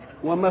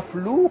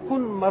ومفلوق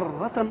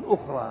مرة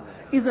اخرى.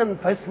 اذا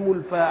فاسم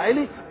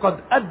الفاعل قد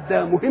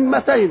ادى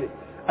مهمتين.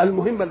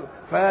 المهمة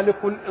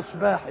فالق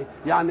الاصباح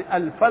يعني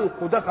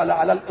الفلق دخل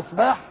على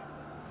الاصباح،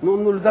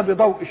 نقول له ده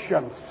بضوء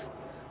الشمس.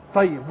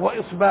 طيب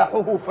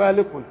واصباحه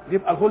فالق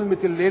يبقى ظلمة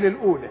الليل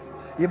الاولى.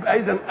 يبقى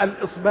اذا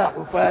الاصباح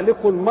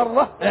فالق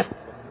مرة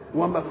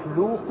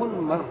ومفلوق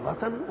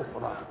مرة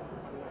اخرى.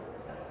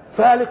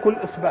 فالق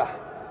الاصباح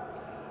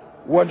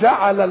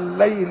وجعل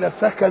الليل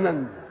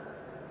سكنا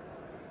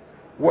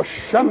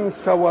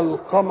والشمس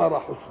والقمر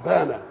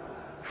حسبانا.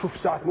 شوف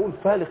ساعة ما يقول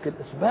فالق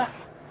الاصباح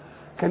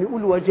كان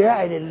يقول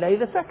وجاعل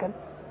الليل سكن،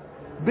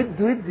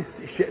 بده يدي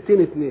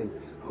الشيئتين اثنين.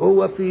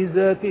 هو في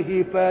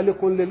ذاته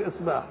فالق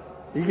للاصباح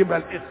يجيبها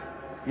الاسم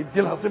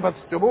يدي لها صفة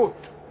الثبوت،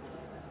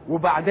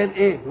 وبعدين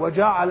ايه؟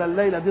 وجعل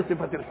الليل دي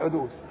صفة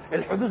الحدوث.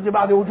 الحدوث دي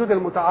بعد وجود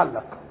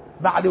المتعلق،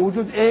 بعد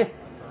وجود ايه؟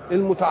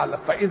 المتعلق.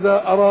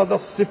 فإذا أراد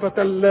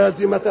الصفة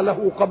اللازمة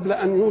له قبل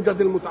أن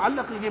يوجد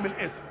المتعلق يجيب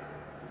الاسم،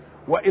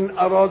 وإن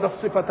أراد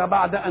الصفة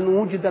بعد أن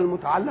وجد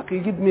المتعلق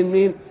يجيب من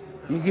مين؟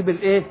 يجيب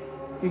الايه؟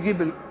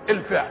 يجيب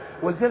الفعل.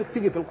 ولذلك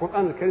تيجي في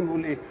القرآن الكريم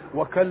يقول ايه؟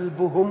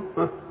 وكلبهم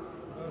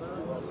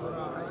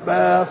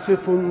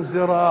باسط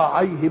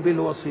ذراعيه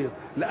بالوصير،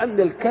 لأن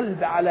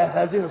الكلب على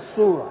هذه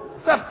الصورة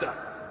ثابتة.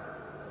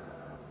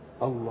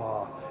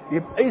 الله.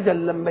 يبقى إذا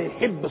لما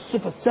يحب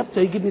الصفة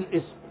الثابتة يجيب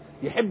الاسم،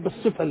 يحب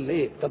الصفة اللي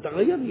ايه؟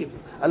 تتغير يجيب.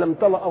 ألم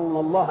ترى أن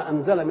الله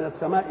أنزل من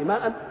السماء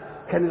ماء؟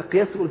 كان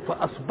القياس يقول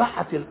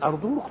فأصبحت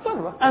الأرض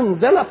مخضرة،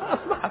 أنزل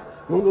فأصبحت.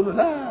 نقول له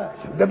لا،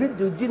 ده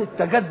بده يديني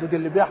التجدد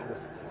اللي بيحدث،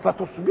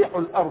 فتصبح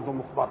الأرض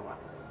مخضرة.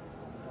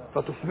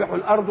 فتصبح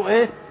الأرض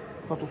ايه؟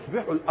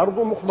 فتصبح الأرض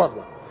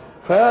مخضرة.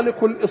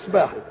 فالق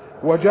الإصباح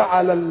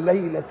وجعل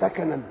الليل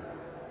سكنا.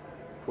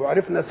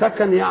 وعرفنا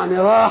سكن يعني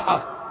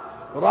راحة.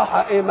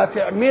 راحة ايه؟ ما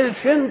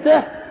تعملش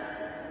انت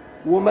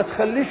وما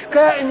تخليش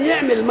كائن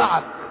يعمل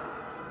معك،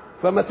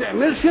 فما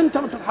تعملش انت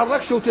ما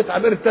تتحركش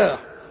وتتعب، ارتاح.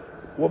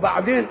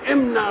 وبعدين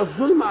امنع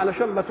الظلم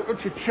علشان ما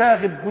تقعدش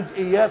تشاغب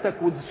جزئياتك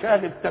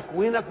وتشاغب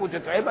تكوينك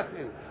وتتعبك.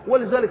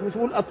 ولذلك مش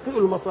بقول اطفئوا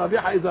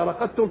المصابيح اذا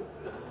رقدتم،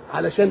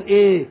 علشان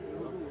ايه؟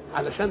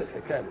 علشان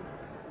الحكايه.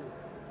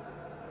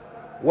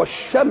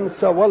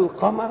 والشمس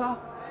والقمر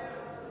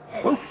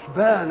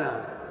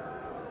حسبانا.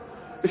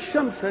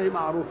 الشمس هي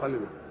معروفه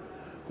لنا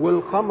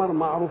والقمر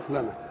معروف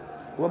لنا،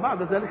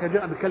 وبعد ذلك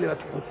جاء بكلمه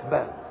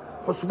حسبان.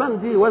 حسبان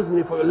دي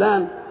وزن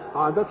فعلان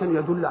عاده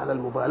يدل على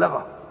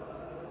المبالغه.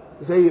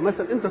 زي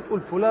مثلا انت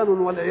تقول فلان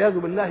والعياذ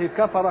بالله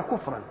كفر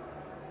كفرا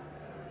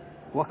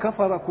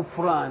وكفر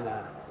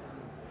كفرانا،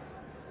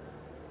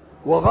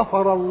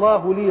 وغفر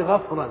الله لي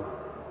غفرا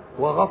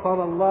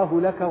وغفر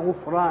الله لك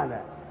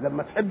غفرانا.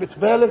 لما تحب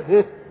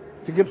تبالغ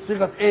تجيب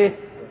صيغه ايه؟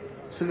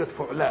 صيغه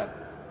فعلان.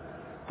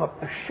 طب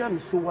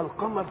الشمس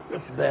والقمر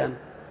حسبان،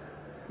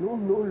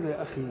 نقول له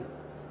يا اخي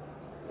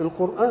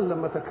القران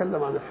لما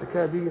تكلم عن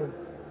الحكايه دي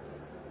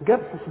جاب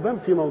حسبان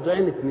في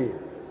موضعين اثنين.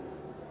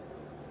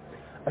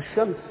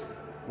 الشمس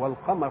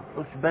والقمر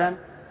حسبان،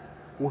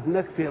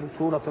 وهناك في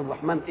سورة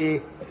الرحمن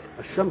ايه؟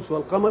 الشمس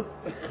والقمر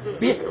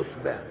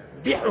بحسبان.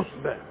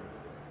 بحسبان.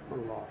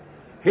 الله.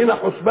 هنا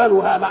حسبان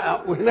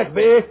وهناك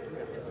بايه؟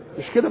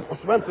 مش كده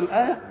بحسبان في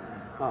الآية؟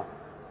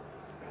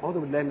 أعوذ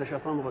بالله من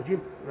الشيطان الرجيم.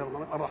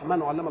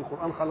 الرحمن علم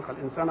القرآن خلق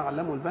الإنسان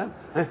علمه البيان.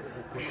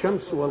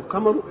 الشمس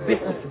والقمر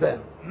بحسبان.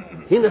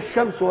 هنا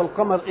الشمس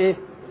والقمر ايه؟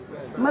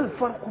 ما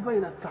الفرق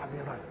بين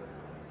التعبيرين؟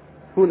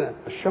 هنا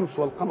الشمس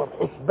والقمر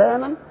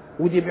حسبانا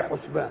ودي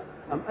بحسبان.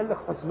 أم قال لك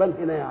حسبان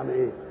هنا يعني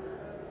ايه؟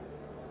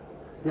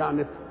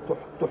 يعني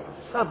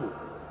تحسب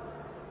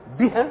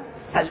بها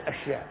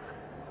الاشياء.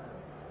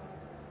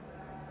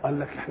 قال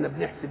لك احنا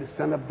بنحسب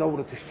السنه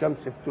بدوره الشمس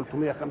في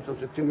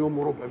 365 يوم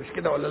وربع، مش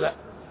كده ولا لا؟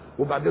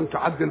 وبعدين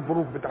تعدي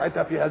البروج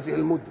بتاعتها في هذه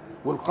المده،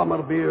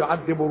 والقمر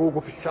بيعدي بروجه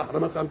في الشهر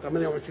مثلا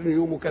 28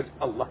 يوم وكذا.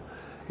 الله.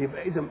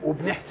 يبقى اذا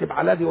وبنحسب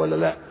على دي ولا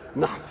لا؟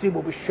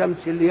 نحسب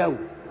بالشمس اليوم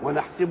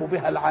ونحسب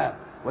بها العام،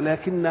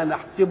 ولكننا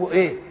نحسب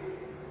ايه؟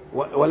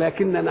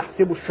 ولكننا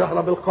نحسب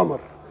الشهر بالقمر.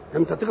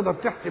 انت تقدر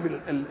تحسب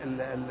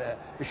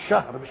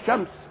الشهر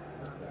بالشمس،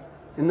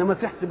 انما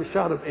تحسب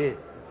الشهر بايه؟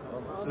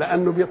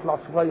 لانه بيطلع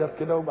صغير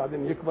كده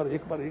وبعدين يكبر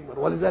يكبر يكبر.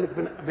 ولذلك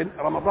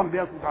رمضان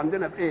بياخد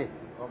عندنا بايه؟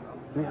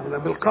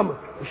 بالقمر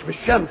مش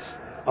بالشمس.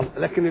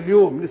 لكن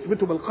اليوم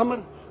نسبته بالقمر.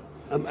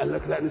 ام قال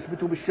لك لا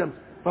نسبته بالشمس.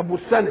 طب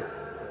والسنه؟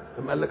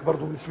 ام قال لك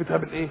برضه نسبتها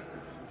بالايه؟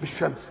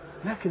 بالشمس.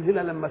 لكن هنا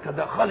لما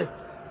تداخلت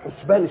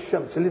حسبان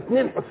الشمس،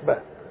 الاثنين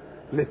حسبان،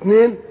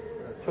 الاثنين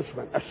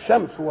حسبان.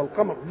 الشمس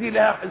والقمر دي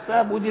لها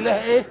حساب ودي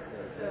لها ايه؟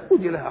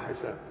 ودي لها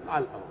حساب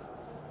على الأرض.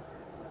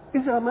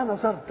 إذا ما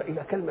نظرت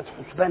إلى كلمة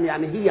حسبان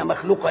يعني هي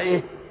مخلوقة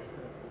إيه؟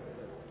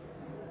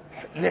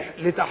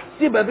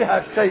 لتحسب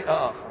بها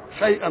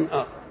شيئا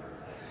آخر.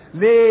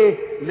 ليه؟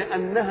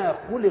 لأنها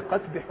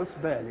خلقت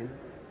بحسبان.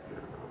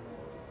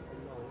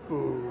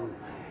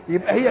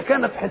 يبقى هي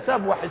كانت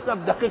حساب،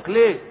 وحساب دقيق.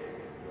 ليه؟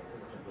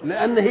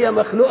 لان هي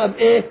مخلوقه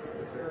بايه؟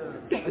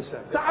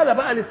 بحساب. تعال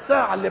بقى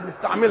للساعه اللي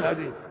بنستعملها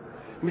دي،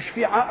 مش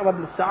في عقرب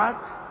للساعات،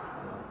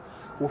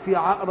 وفي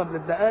عقرب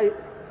للدقائق،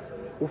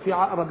 وفي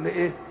عقرب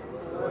لايه؟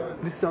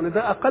 للثانيه.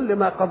 ده اقل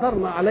ما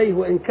قدرنا عليه،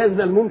 وان كان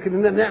من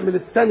الممكن ان نعمل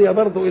الثانيه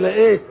برضه الى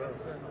ايه؟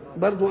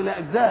 برضه الى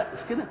اجزاء،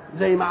 مش كده؟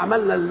 زي ما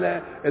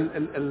عملنا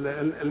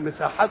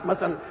المساحات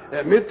مثلا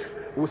متر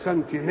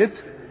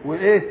وسنتيمتر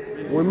وايه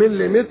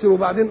ومليمتر،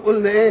 وبعدين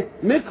قلنا ايه؟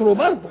 ميكرو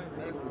برضه،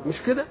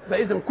 مش كده؟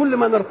 فاذا كل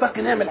ما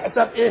نرتقي نعمل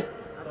حساب ايه؟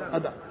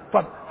 هذا.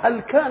 طب هل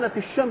كانت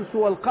الشمس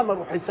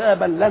والقمر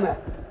حسابا لنا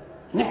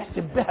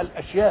نحسب بها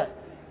الاشياء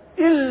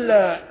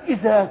الا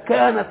اذا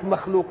كانت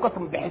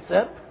مخلوقه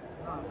بحساب؟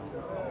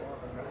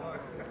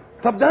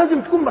 طب ده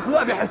لازم تكون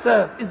مخلوقه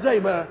بحساب. ازاي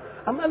بقى؟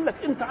 اما قال لك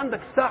انت عندك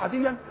الساعه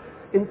دي،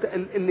 انت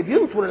اللي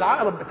بينطر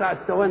العقرب بتاع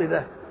الثواني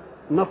ده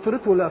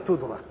نطرته لا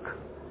تدرك،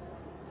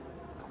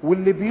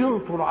 واللي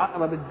بينطر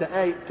عقرب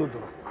الدقائق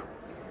تدرك،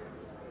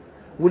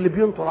 واللي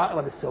بينطر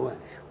عقرب الثواني.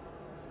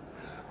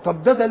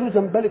 طب ده له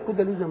زنبلك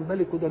وده له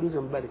زنبلك وده له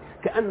زنبلك،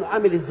 كانه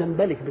عامل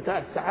الزنبلك بتاع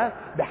الساعات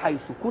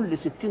بحيث كل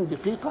 60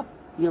 دقيقه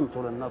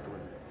ينطر النطره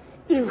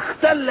دي. ان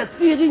اختلت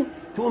فيه دي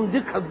تقوم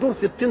ديك هتدور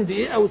 60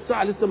 دقيقه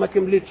والساعه لسه ما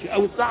كملتش،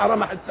 او الساعه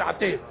رمحت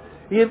ساعتين.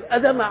 يبقى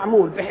ده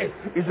معمول بحيث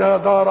اذا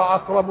دار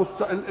عقرب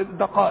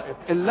الدقائق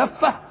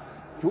اللفه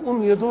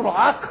تقوم يدور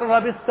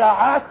عقرب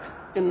الساعات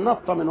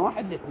النطه من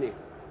 1 ل2،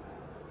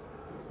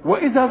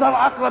 واذا دار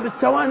عقرب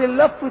الثواني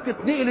اللفه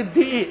تتنقل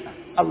الدقيقه.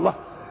 الله،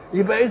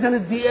 يبقى اذا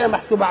الدقيقه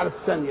محسوبه على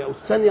الثانيه،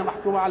 والثانيه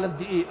محسوبه على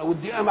الدقيقه،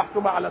 والدقيقه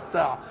محسوبه على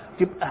الساعه.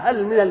 تبقى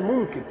هل من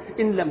الممكن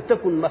ان لم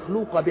تكن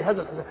مخلوقه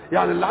بهذا الحساب؟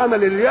 يعني اللي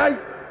عمل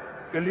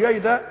الياي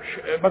ده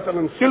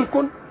مثلا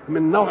سلك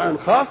من نوع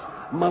خاص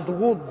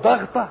مضغوط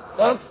ضغطه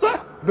خاصه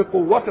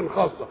بقوه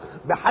خاصه،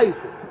 بحيث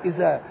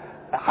اذا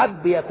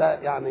حب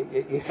يعني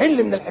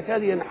يحل من الحكايه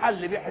دي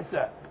ينحل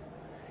بحساب.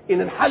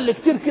 ان انحل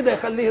كتير كده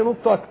يخليه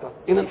ينط اكتر،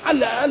 ان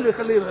انحل اقل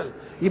يخليه يغلب.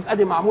 يبقى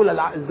دي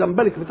معموله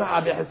الزنبلك بتاعها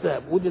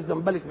بحساب، ودي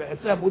الزنبلك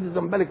بحساب، ودي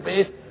الزنبلك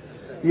بايه؟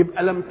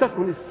 يبقى لم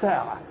تكن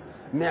الساعه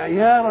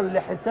معيارا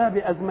لحساب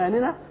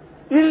ازماننا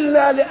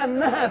الا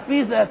لانها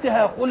في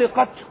ذاتها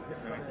خلقت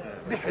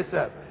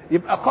بحساب.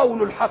 يبقى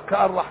قول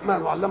الحق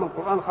الرحمن وعلم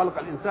القرآن خلق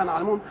الإنسان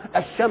علمون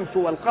الشمس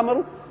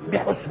والقمر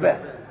بحسبان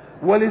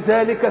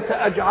ولذلك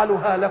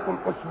سأجعلها لكم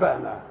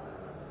حسبانا،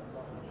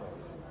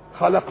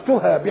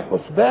 خلقتها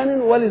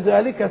بحسبان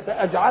ولذلك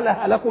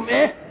سأجعلها لكم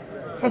ايه؟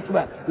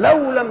 حسبان.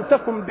 لو لم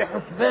تكن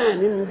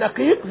بحسبان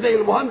دقيق زي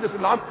المهندس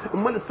اللي عارف،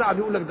 امال الساعه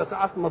بيقول لك ده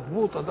ساعات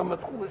مضبوطه، ده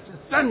مدخول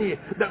الثانيه،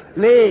 ده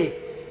ليه؟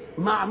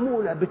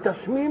 معموله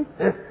بتصميم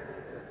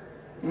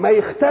ما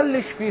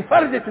يختلش في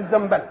فرده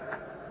الزنبلك.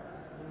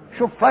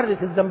 شوف فرده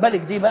الزنبلك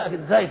دي بقى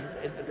ازاي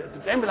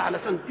تتعمل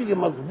علشان تيجي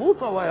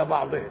مضبوطه ويا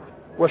بعضها.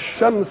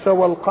 والشمس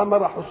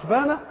والقمر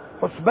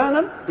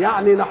حسبانا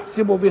يعني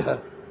نحسب بها.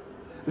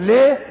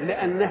 ليه؟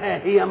 لانها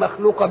هي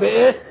مخلوقه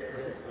بايه؟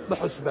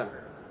 بحسبان.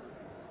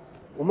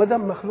 وما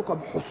دام مخلوقه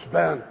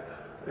بحسبان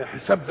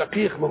حساب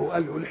دقيق، ما هو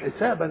قال يقول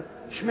حسابا،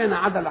 اشمعنى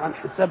عدل عن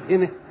حساب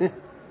هنا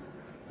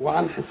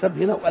وعن حساب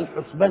هنا، وقال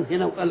حسبان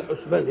هنا وقال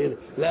حسبان هنا؟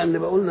 لان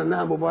بقولنا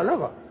انها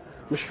مبالغه،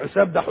 مش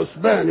حساب، ده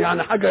حسبان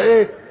يعني حاجه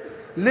ايه؟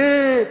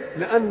 ليه؟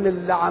 لان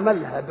اللي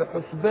عملها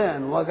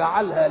بحسبان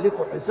وجعلها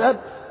لكم حساب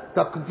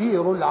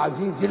تقدير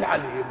العزيز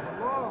العليم.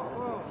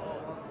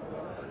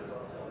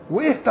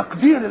 وايه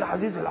تقدير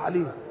العزيز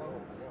العليم؟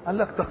 قال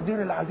لك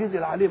تقدير العزيز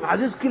العليم،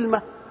 عزيز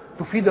كلمه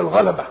تفيد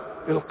الغلبه،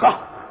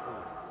 القهر،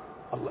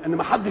 الله، ان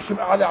ما حدش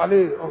يبقى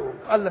عليه.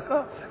 قال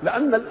لك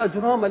لان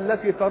الاجرام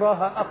التي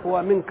تراها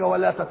اقوى منك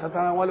ولا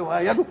تتناولها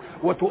يدك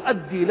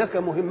وتؤدي لك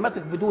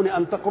مهمتك بدون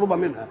ان تقرب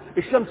منها.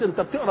 الشمس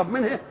انت بتقرب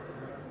منها،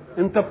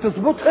 انت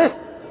بتظبطها،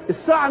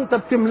 الساعه انت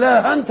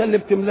بتملاها، انت اللي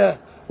بتملاها،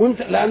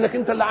 وانت لانك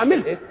انت اللي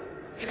عاملها،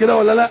 مش كده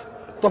ولا لا؟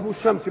 طب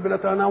والشمس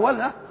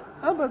بنتناولها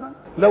ابدا.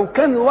 لو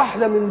كان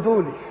واحده من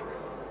دول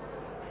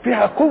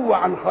فيها قوه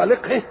عن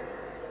خالقها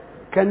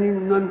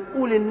كان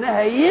نقول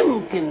انها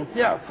يمكن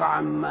تعفى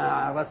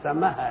عما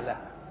رسمها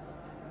لها،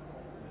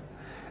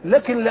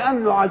 لكن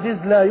لانه عزيز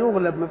لا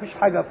يغلب، ما فيش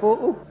حاجه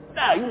فوقه،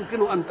 لا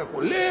يمكن ان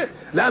تكون. ليه؟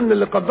 لان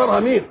اللي قدرها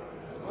مين؟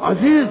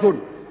 عزيز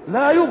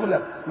لا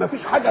يغلب، ما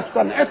فيش حاجه في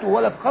صنعته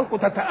ولا في خلقه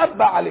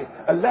تتأبى عليه.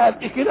 قال لها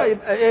ابقي كده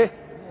يبقى ايه؟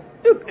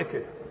 يبقى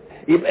كده.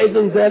 يبقى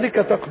اذا ذلك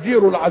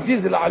تقدير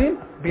العزيز العليم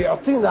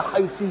بيعطينا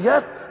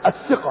حيثيات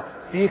الثقه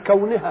في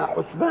كونها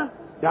حسبان،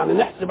 يعني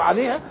نحسب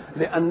عليها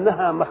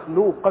لانها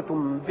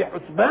مخلوقه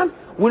بحسبان،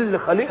 واللي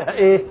خلقها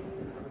ايه؟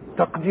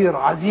 تقدير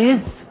عزيز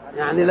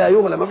يعني لا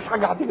يغلب، ما فيش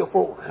حاجه هتيجي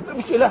فوق، ما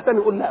فيش اله ثاني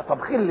يقول لا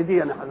طب خل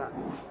دي انا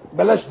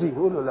بلاش دي،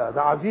 يقول له لا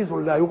ده عزيز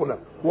لا يغلب.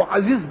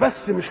 وعزيز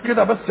بس مش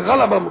كده بس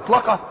غلبه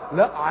مطلقه،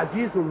 لا،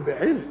 عزيز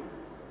بعلم.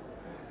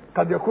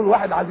 قد يكون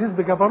واحد عزيز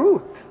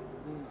بجبروت،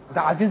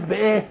 ده عزيز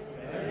بايه؟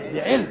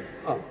 بعلم.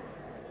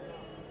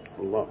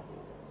 الله.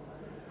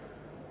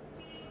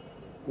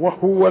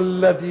 وهو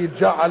الذي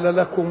جعل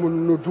لكم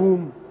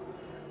النجوم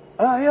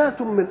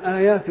آيات من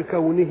آيات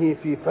كونه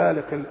في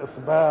فالق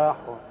الإصباح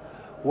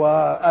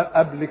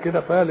وقبل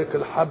كده فالق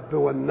الحب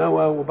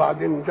والنوى،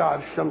 وبعدين جعل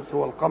الشمس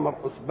والقمر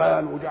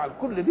حسبان، وجعل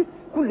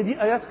كل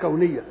دي ايات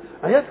كونيه.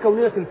 ايات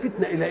كونيه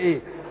تلفتنا الى ايه؟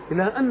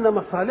 الى ان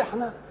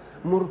مصالحنا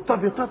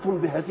مرتبطه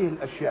بهذه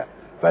الاشياء.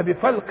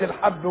 فبفلق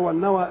الحب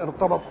والنوى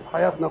ارتبطت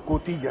حياتنا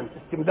قوتيا،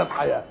 استمداد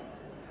حياه،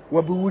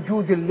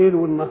 وبوجود الليل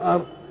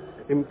والنهار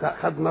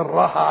خدنا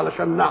الراحه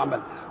علشان نعمل،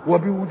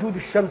 وبوجود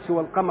الشمس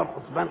والقمر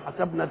حسبان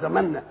حسبنا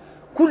زمننا.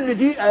 كل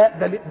دي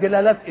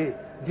دلالات ايه؟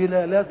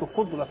 دلالات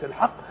قدرة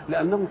الحق،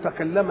 لأنه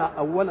تكلم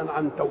أولا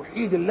عن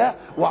توحيد الله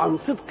وعن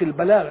صدق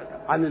البلاغ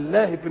عن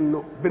الله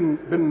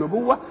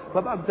بالنبوة،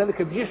 فبعد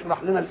ذلك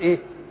بيشرح لنا الايه؟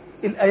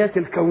 الآيات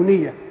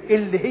الكونية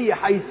اللي هي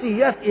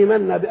حيثيات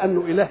إيماننا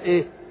بأنه إله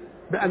ايه؟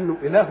 بأنه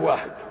إله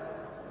واحد.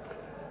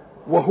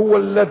 وهو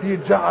الذي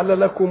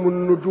جعل لكم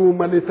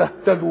النجوم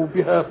لتهتدوا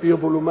بها في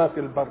ظلمات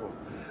البر.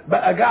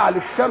 بقى جعل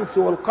الشمس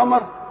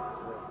والقمر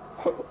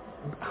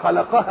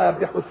خلقها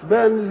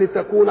بحسبان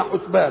لتكون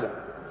حسبانا،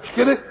 مش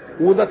كده؟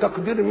 وده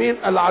تقدير مين؟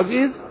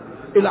 العزيز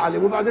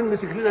العليم. وبعدين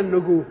مسك لنا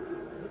النجوم،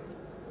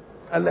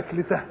 قال لك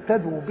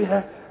لتهتدوا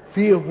بها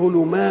في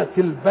ظلمات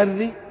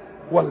البر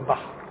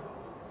والبحر.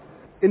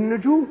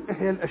 النجوم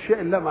هي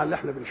الاشياء اللامعه اللي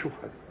احنا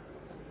بنشوفها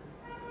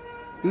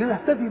دي،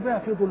 لنهتدي بها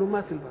في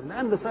ظلمات البر،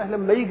 لان صحيح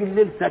لما يجي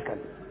الليل سكن،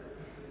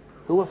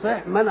 هو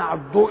صحيح منع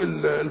الضوء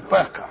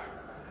الفاقع،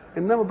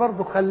 انما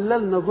برضه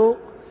خللنا ضوء،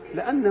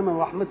 لان من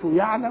رحمته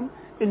يعلم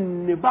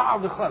ان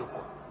بعض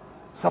خلقه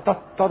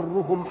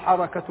ستضطرهم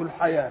حركة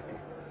الحياة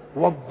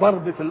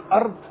والضرب في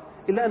الأرض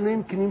إلى أنه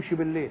يمكن يمشي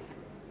بالليل.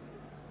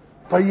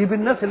 طيب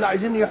الناس اللي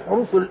عايزين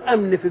يحرسوا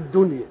الأمن في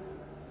الدنيا،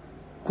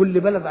 كل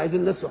بلد عايزين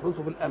الناس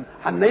يحرسوا في الأمن،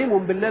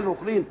 هننيمهم بالليل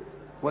رخرين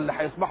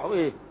ولا هيصبحوا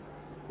إيه؟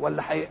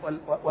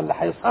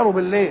 ولا هيسهروا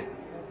بالليل؟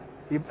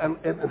 يبقى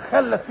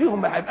نخلت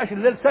فيهم، ما هيبقاش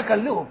الليل سكن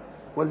لهم.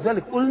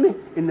 ولذلك قلنا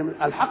ان من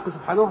الحق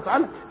سبحانه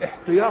وتعالى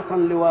احتياطا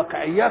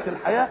لواقعيات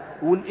الحياه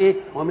يقول ايه؟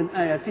 ومن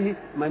اياته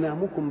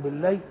منامكم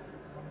بالليل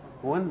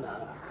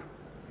والنهار.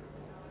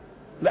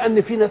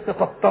 لان في ناس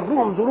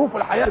تضطرهم ظروف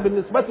الحياه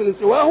بالنسبه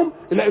لسواهم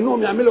الى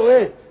انهم يعملوا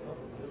ايه؟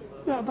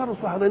 يقدروا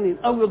سهرانين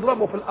او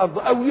يضربوا في الارض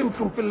او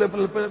يمشوا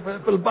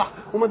في البحر،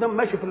 وما دام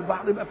ماشي في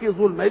البحر يبقى فيه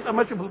ظلمه، يبقى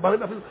ماشي في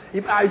البحر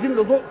يبقى عايزين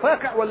له ضوء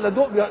فاقع ولا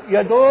ضوء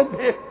يا دوب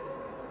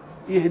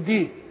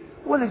يهديه.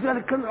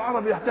 ولذلك كان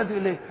العرب يحتاج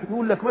اليه،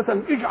 يقول لك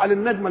مثلا اجعل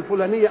النجمه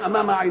الفلانيه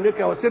امام عينك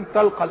وسر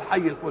تلقى الحي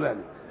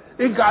الفلاني،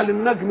 اجعل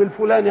النجم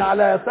الفلاني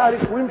على يسارك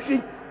ويمشي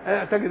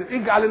تجد،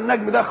 اجعل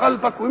النجم ده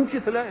خلفك ويمشي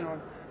تلاقي.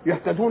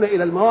 يهتدون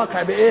الى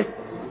المواقع بايه؟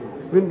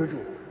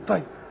 بالنجوم.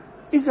 طيب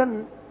اذا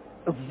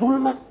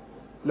الظلمه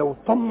لو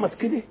طمت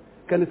كده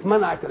كانت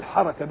منعت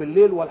الحركه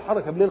بالليل،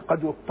 والحركه بالليل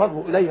قد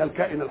يضطر اليها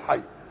الكائن الحي.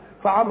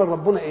 فعمل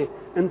ربنا ايه؟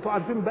 انتوا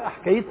عارفين بقى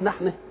حكايتنا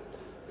احنا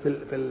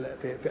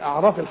في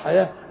اعراف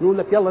الحياه، نقول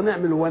لك يلا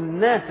نعمل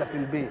والناس في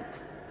البيت،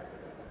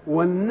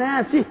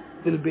 والناس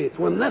في البيت،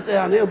 والناس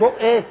يعني ايه؟ ضوء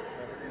ايه؟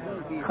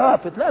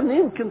 خافت، لان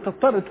يمكن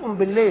تضطر تقوم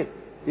بالليل،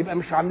 يبقى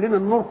مش عاملين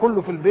النور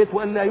كله في البيت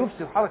والا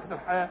يفسد حركه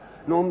الحياه،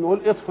 نقوم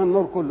نقول اطفي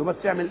النور كله، بس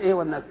يعمل ايه؟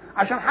 والناس،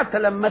 عشان حتى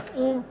لما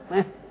تقوم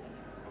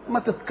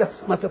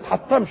ما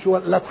تتحطمش،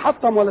 ولا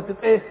تحطم ولا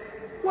ايه؟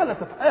 ولا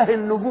تتفقه.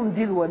 النجوم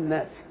دي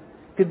والناس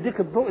تديك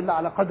الضوء اللي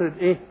على قدر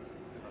الايه؟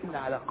 اللي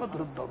على قدر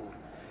الضروره،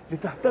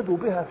 لتهتدوا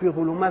بها في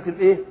ظلمات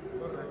الايه؟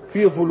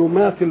 في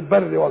ظلمات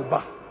البر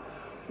والبحر.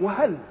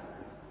 وهل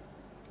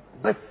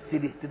بس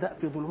الاهتداء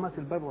في ظلمات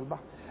البر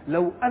والبحر؟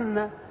 لو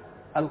ان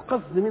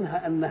القصد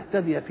منها ان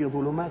نهتدي في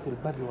ظلمات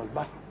البر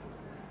والبحر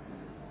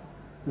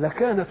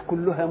لكانت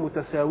كلها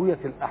متساويه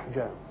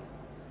الاحجام،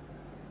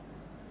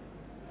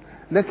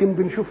 لكن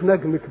بنشوف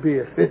نجم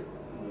كبير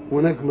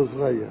ونجم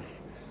صغير،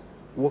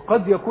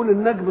 وقد يكون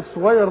النجم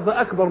الصغير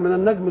ده اكبر من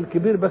النجم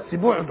الكبير بس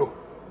بعده،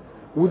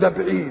 وده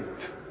بعيد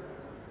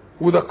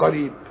وده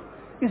قريب.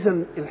 اذا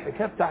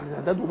الحكايه بتاعت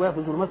اهتدوا بها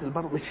في ظلمات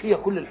البر مش هي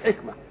كل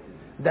الحكمه،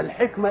 ده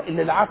الحكمه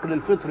اللي العقل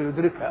الفطري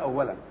يدركها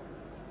اولا،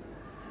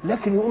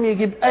 لكن يقوم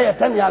يجيب ايه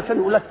ثانيه عشان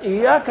يقول لك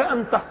اياك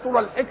ان تحصر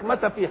الحكمه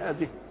في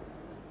هذه،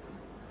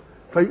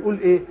 فيقول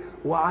ايه؟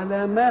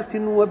 وعلامات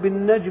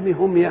وبالنجم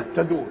هم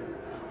يهتدون.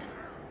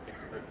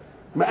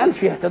 ما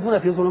قالش يهتدون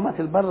في ظلمات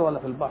البر ولا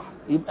في البحر،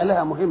 يبقى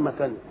لها مهمه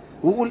ثانيه.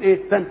 ويقول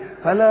ايه ثاني؟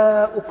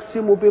 فلا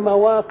اقسم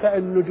بمواقع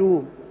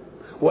النجوم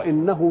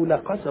وانه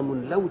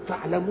لقسم لو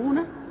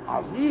تعلمون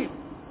عظيم.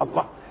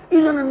 الله،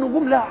 اذا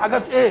النجوم لها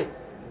حاجات ايه؟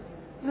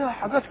 لها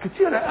حاجات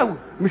كتيره قوي،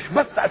 مش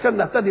بس عشان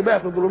نهتدي بها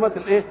في ظلمات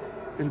الايه؟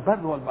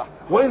 البر والبحر،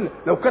 والا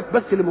لو كانت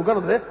بس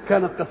لمجرد ايه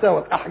كانت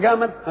تساوت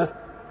احجاما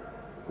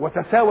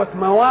وتساوت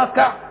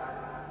مواقع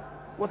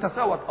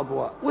وتساوت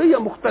اضواء، وهي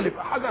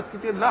مختلفه حاجات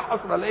كتير لا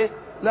حصر لايه؟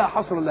 لا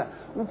حصر لها.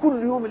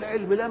 وكل يوم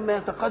العلم لما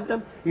يتقدم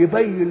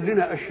يبين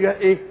لنا اشياء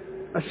ايه؟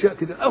 اشياء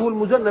كده. اهو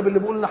المذنب اللي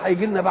بيقول لنا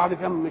هيجي لنا بعد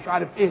كام مش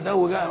عارف ايه ده،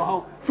 وجاء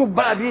اهو شوف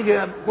بقى بيجي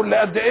كل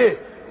قد ايه،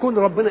 كون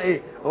ربنا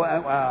ايه؟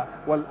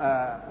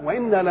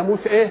 وانا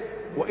لموسى ايه؟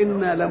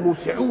 وانا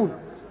لموسعون،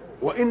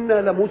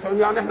 وانا لموسعون،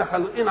 يعني احنا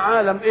خالقين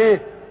عالم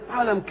ايه؟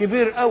 عالم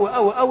كبير قوي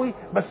قوي قوي،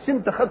 بس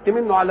انت خدت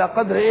منه على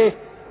قدر ايه؟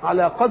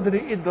 على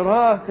قدر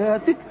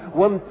إدراكاتك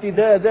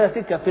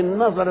وامتداداتك في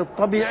النظر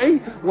الطبيعي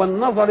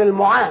والنظر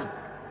المعان.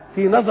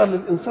 في نظر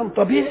للإنسان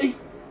طبيعي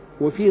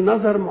وفي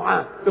نظر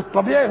معان.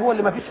 الطبيعي هو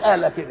اللي ما فيش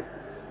آلة كده،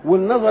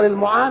 والنظر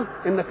المعان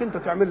انك انت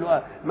تعمل له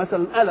آلة.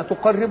 مثلا آلة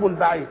تقرب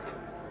البعيد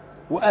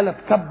وآلة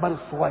تكبر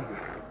الصغير،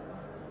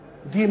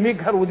 دي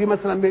مجهر ودي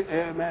مثلا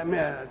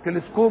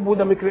تلسكوب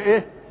وده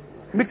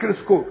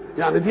ميكروسكوب.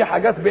 يعني دي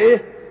حاجات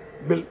بايه؟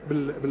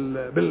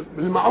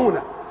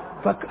 بالمعونة.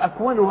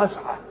 فأكوانه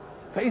واسعة.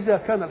 فإذا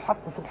كان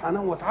الحق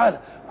سبحانه وتعالى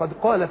قد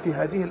قال في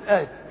هذه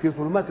الآية في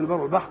ظلمات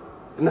البر والبحر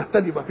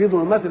نهتدي في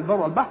ظلمات البر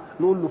والبحر،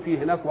 نقول له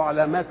فيه هناك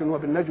وعلامات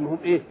وبالنجم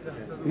هم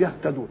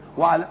يهتدون.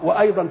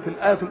 وايضا في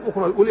الايه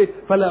الاخرى يقول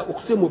فلا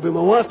اقسم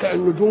بمواقع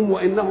النجوم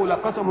وانه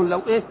لقسم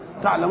لو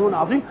تعلمون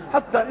عظيم.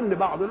 حتى ان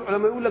بعض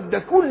العلماء يقول لك ده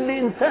كل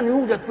انسان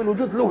يوجد في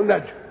الوجود له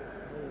نجم،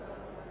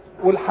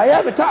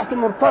 والحياه بتاعته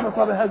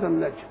مرتبطه بهذا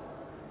النجم.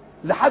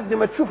 لحد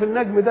ما تشوف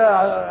النجم ده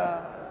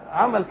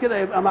عمل كده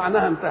يبقى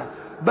معناها انتهى.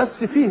 بس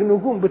فيه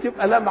نجوم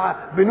بتبقى لمعه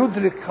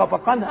بندرك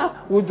خفقانها،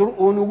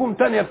 ونجوم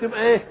تانية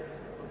بتبقى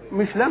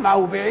مش لمعه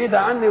وبعيده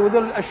عني.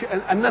 ودول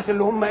الناس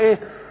اللي هم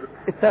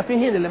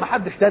التافهين اللي ما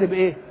حدش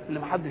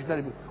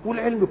داري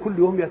والعلم كل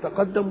يوم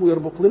يتقدم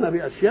ويربط لنا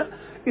باشياء.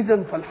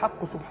 اذا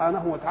فالحق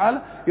سبحانه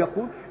وتعالى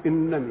يقول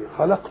انني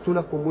خلقت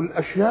لكم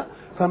الاشياء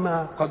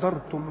فما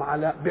قدرتم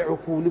على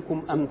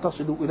بعقولكم ان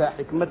تصلوا الى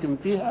حكمه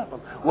فيها،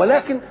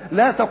 ولكن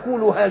لا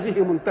تقولوا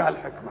هذه منتهى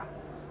الحكمه،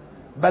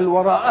 بل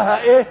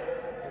وراءها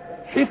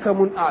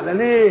حكم اعلى.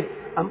 ليه؟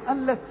 ام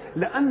قال لك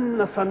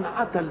لان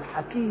صنعه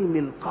الحكيم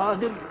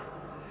القادر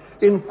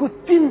إن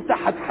كنت أنت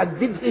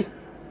هتحددها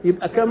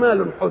يبقى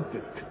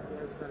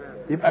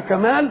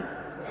كمال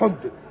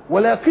حدد،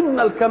 ولكن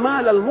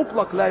الكمال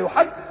المطلق لا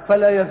يحد.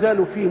 فلا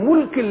يزال في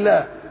ملك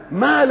الله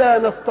ما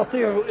لا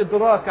نستطيع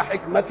إدراك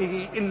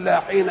حكمته إلا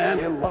حين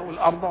ينهي الله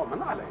الأرض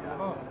ومن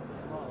عليها.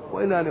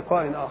 وإلى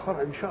لقاء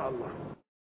آخر إن شاء الله.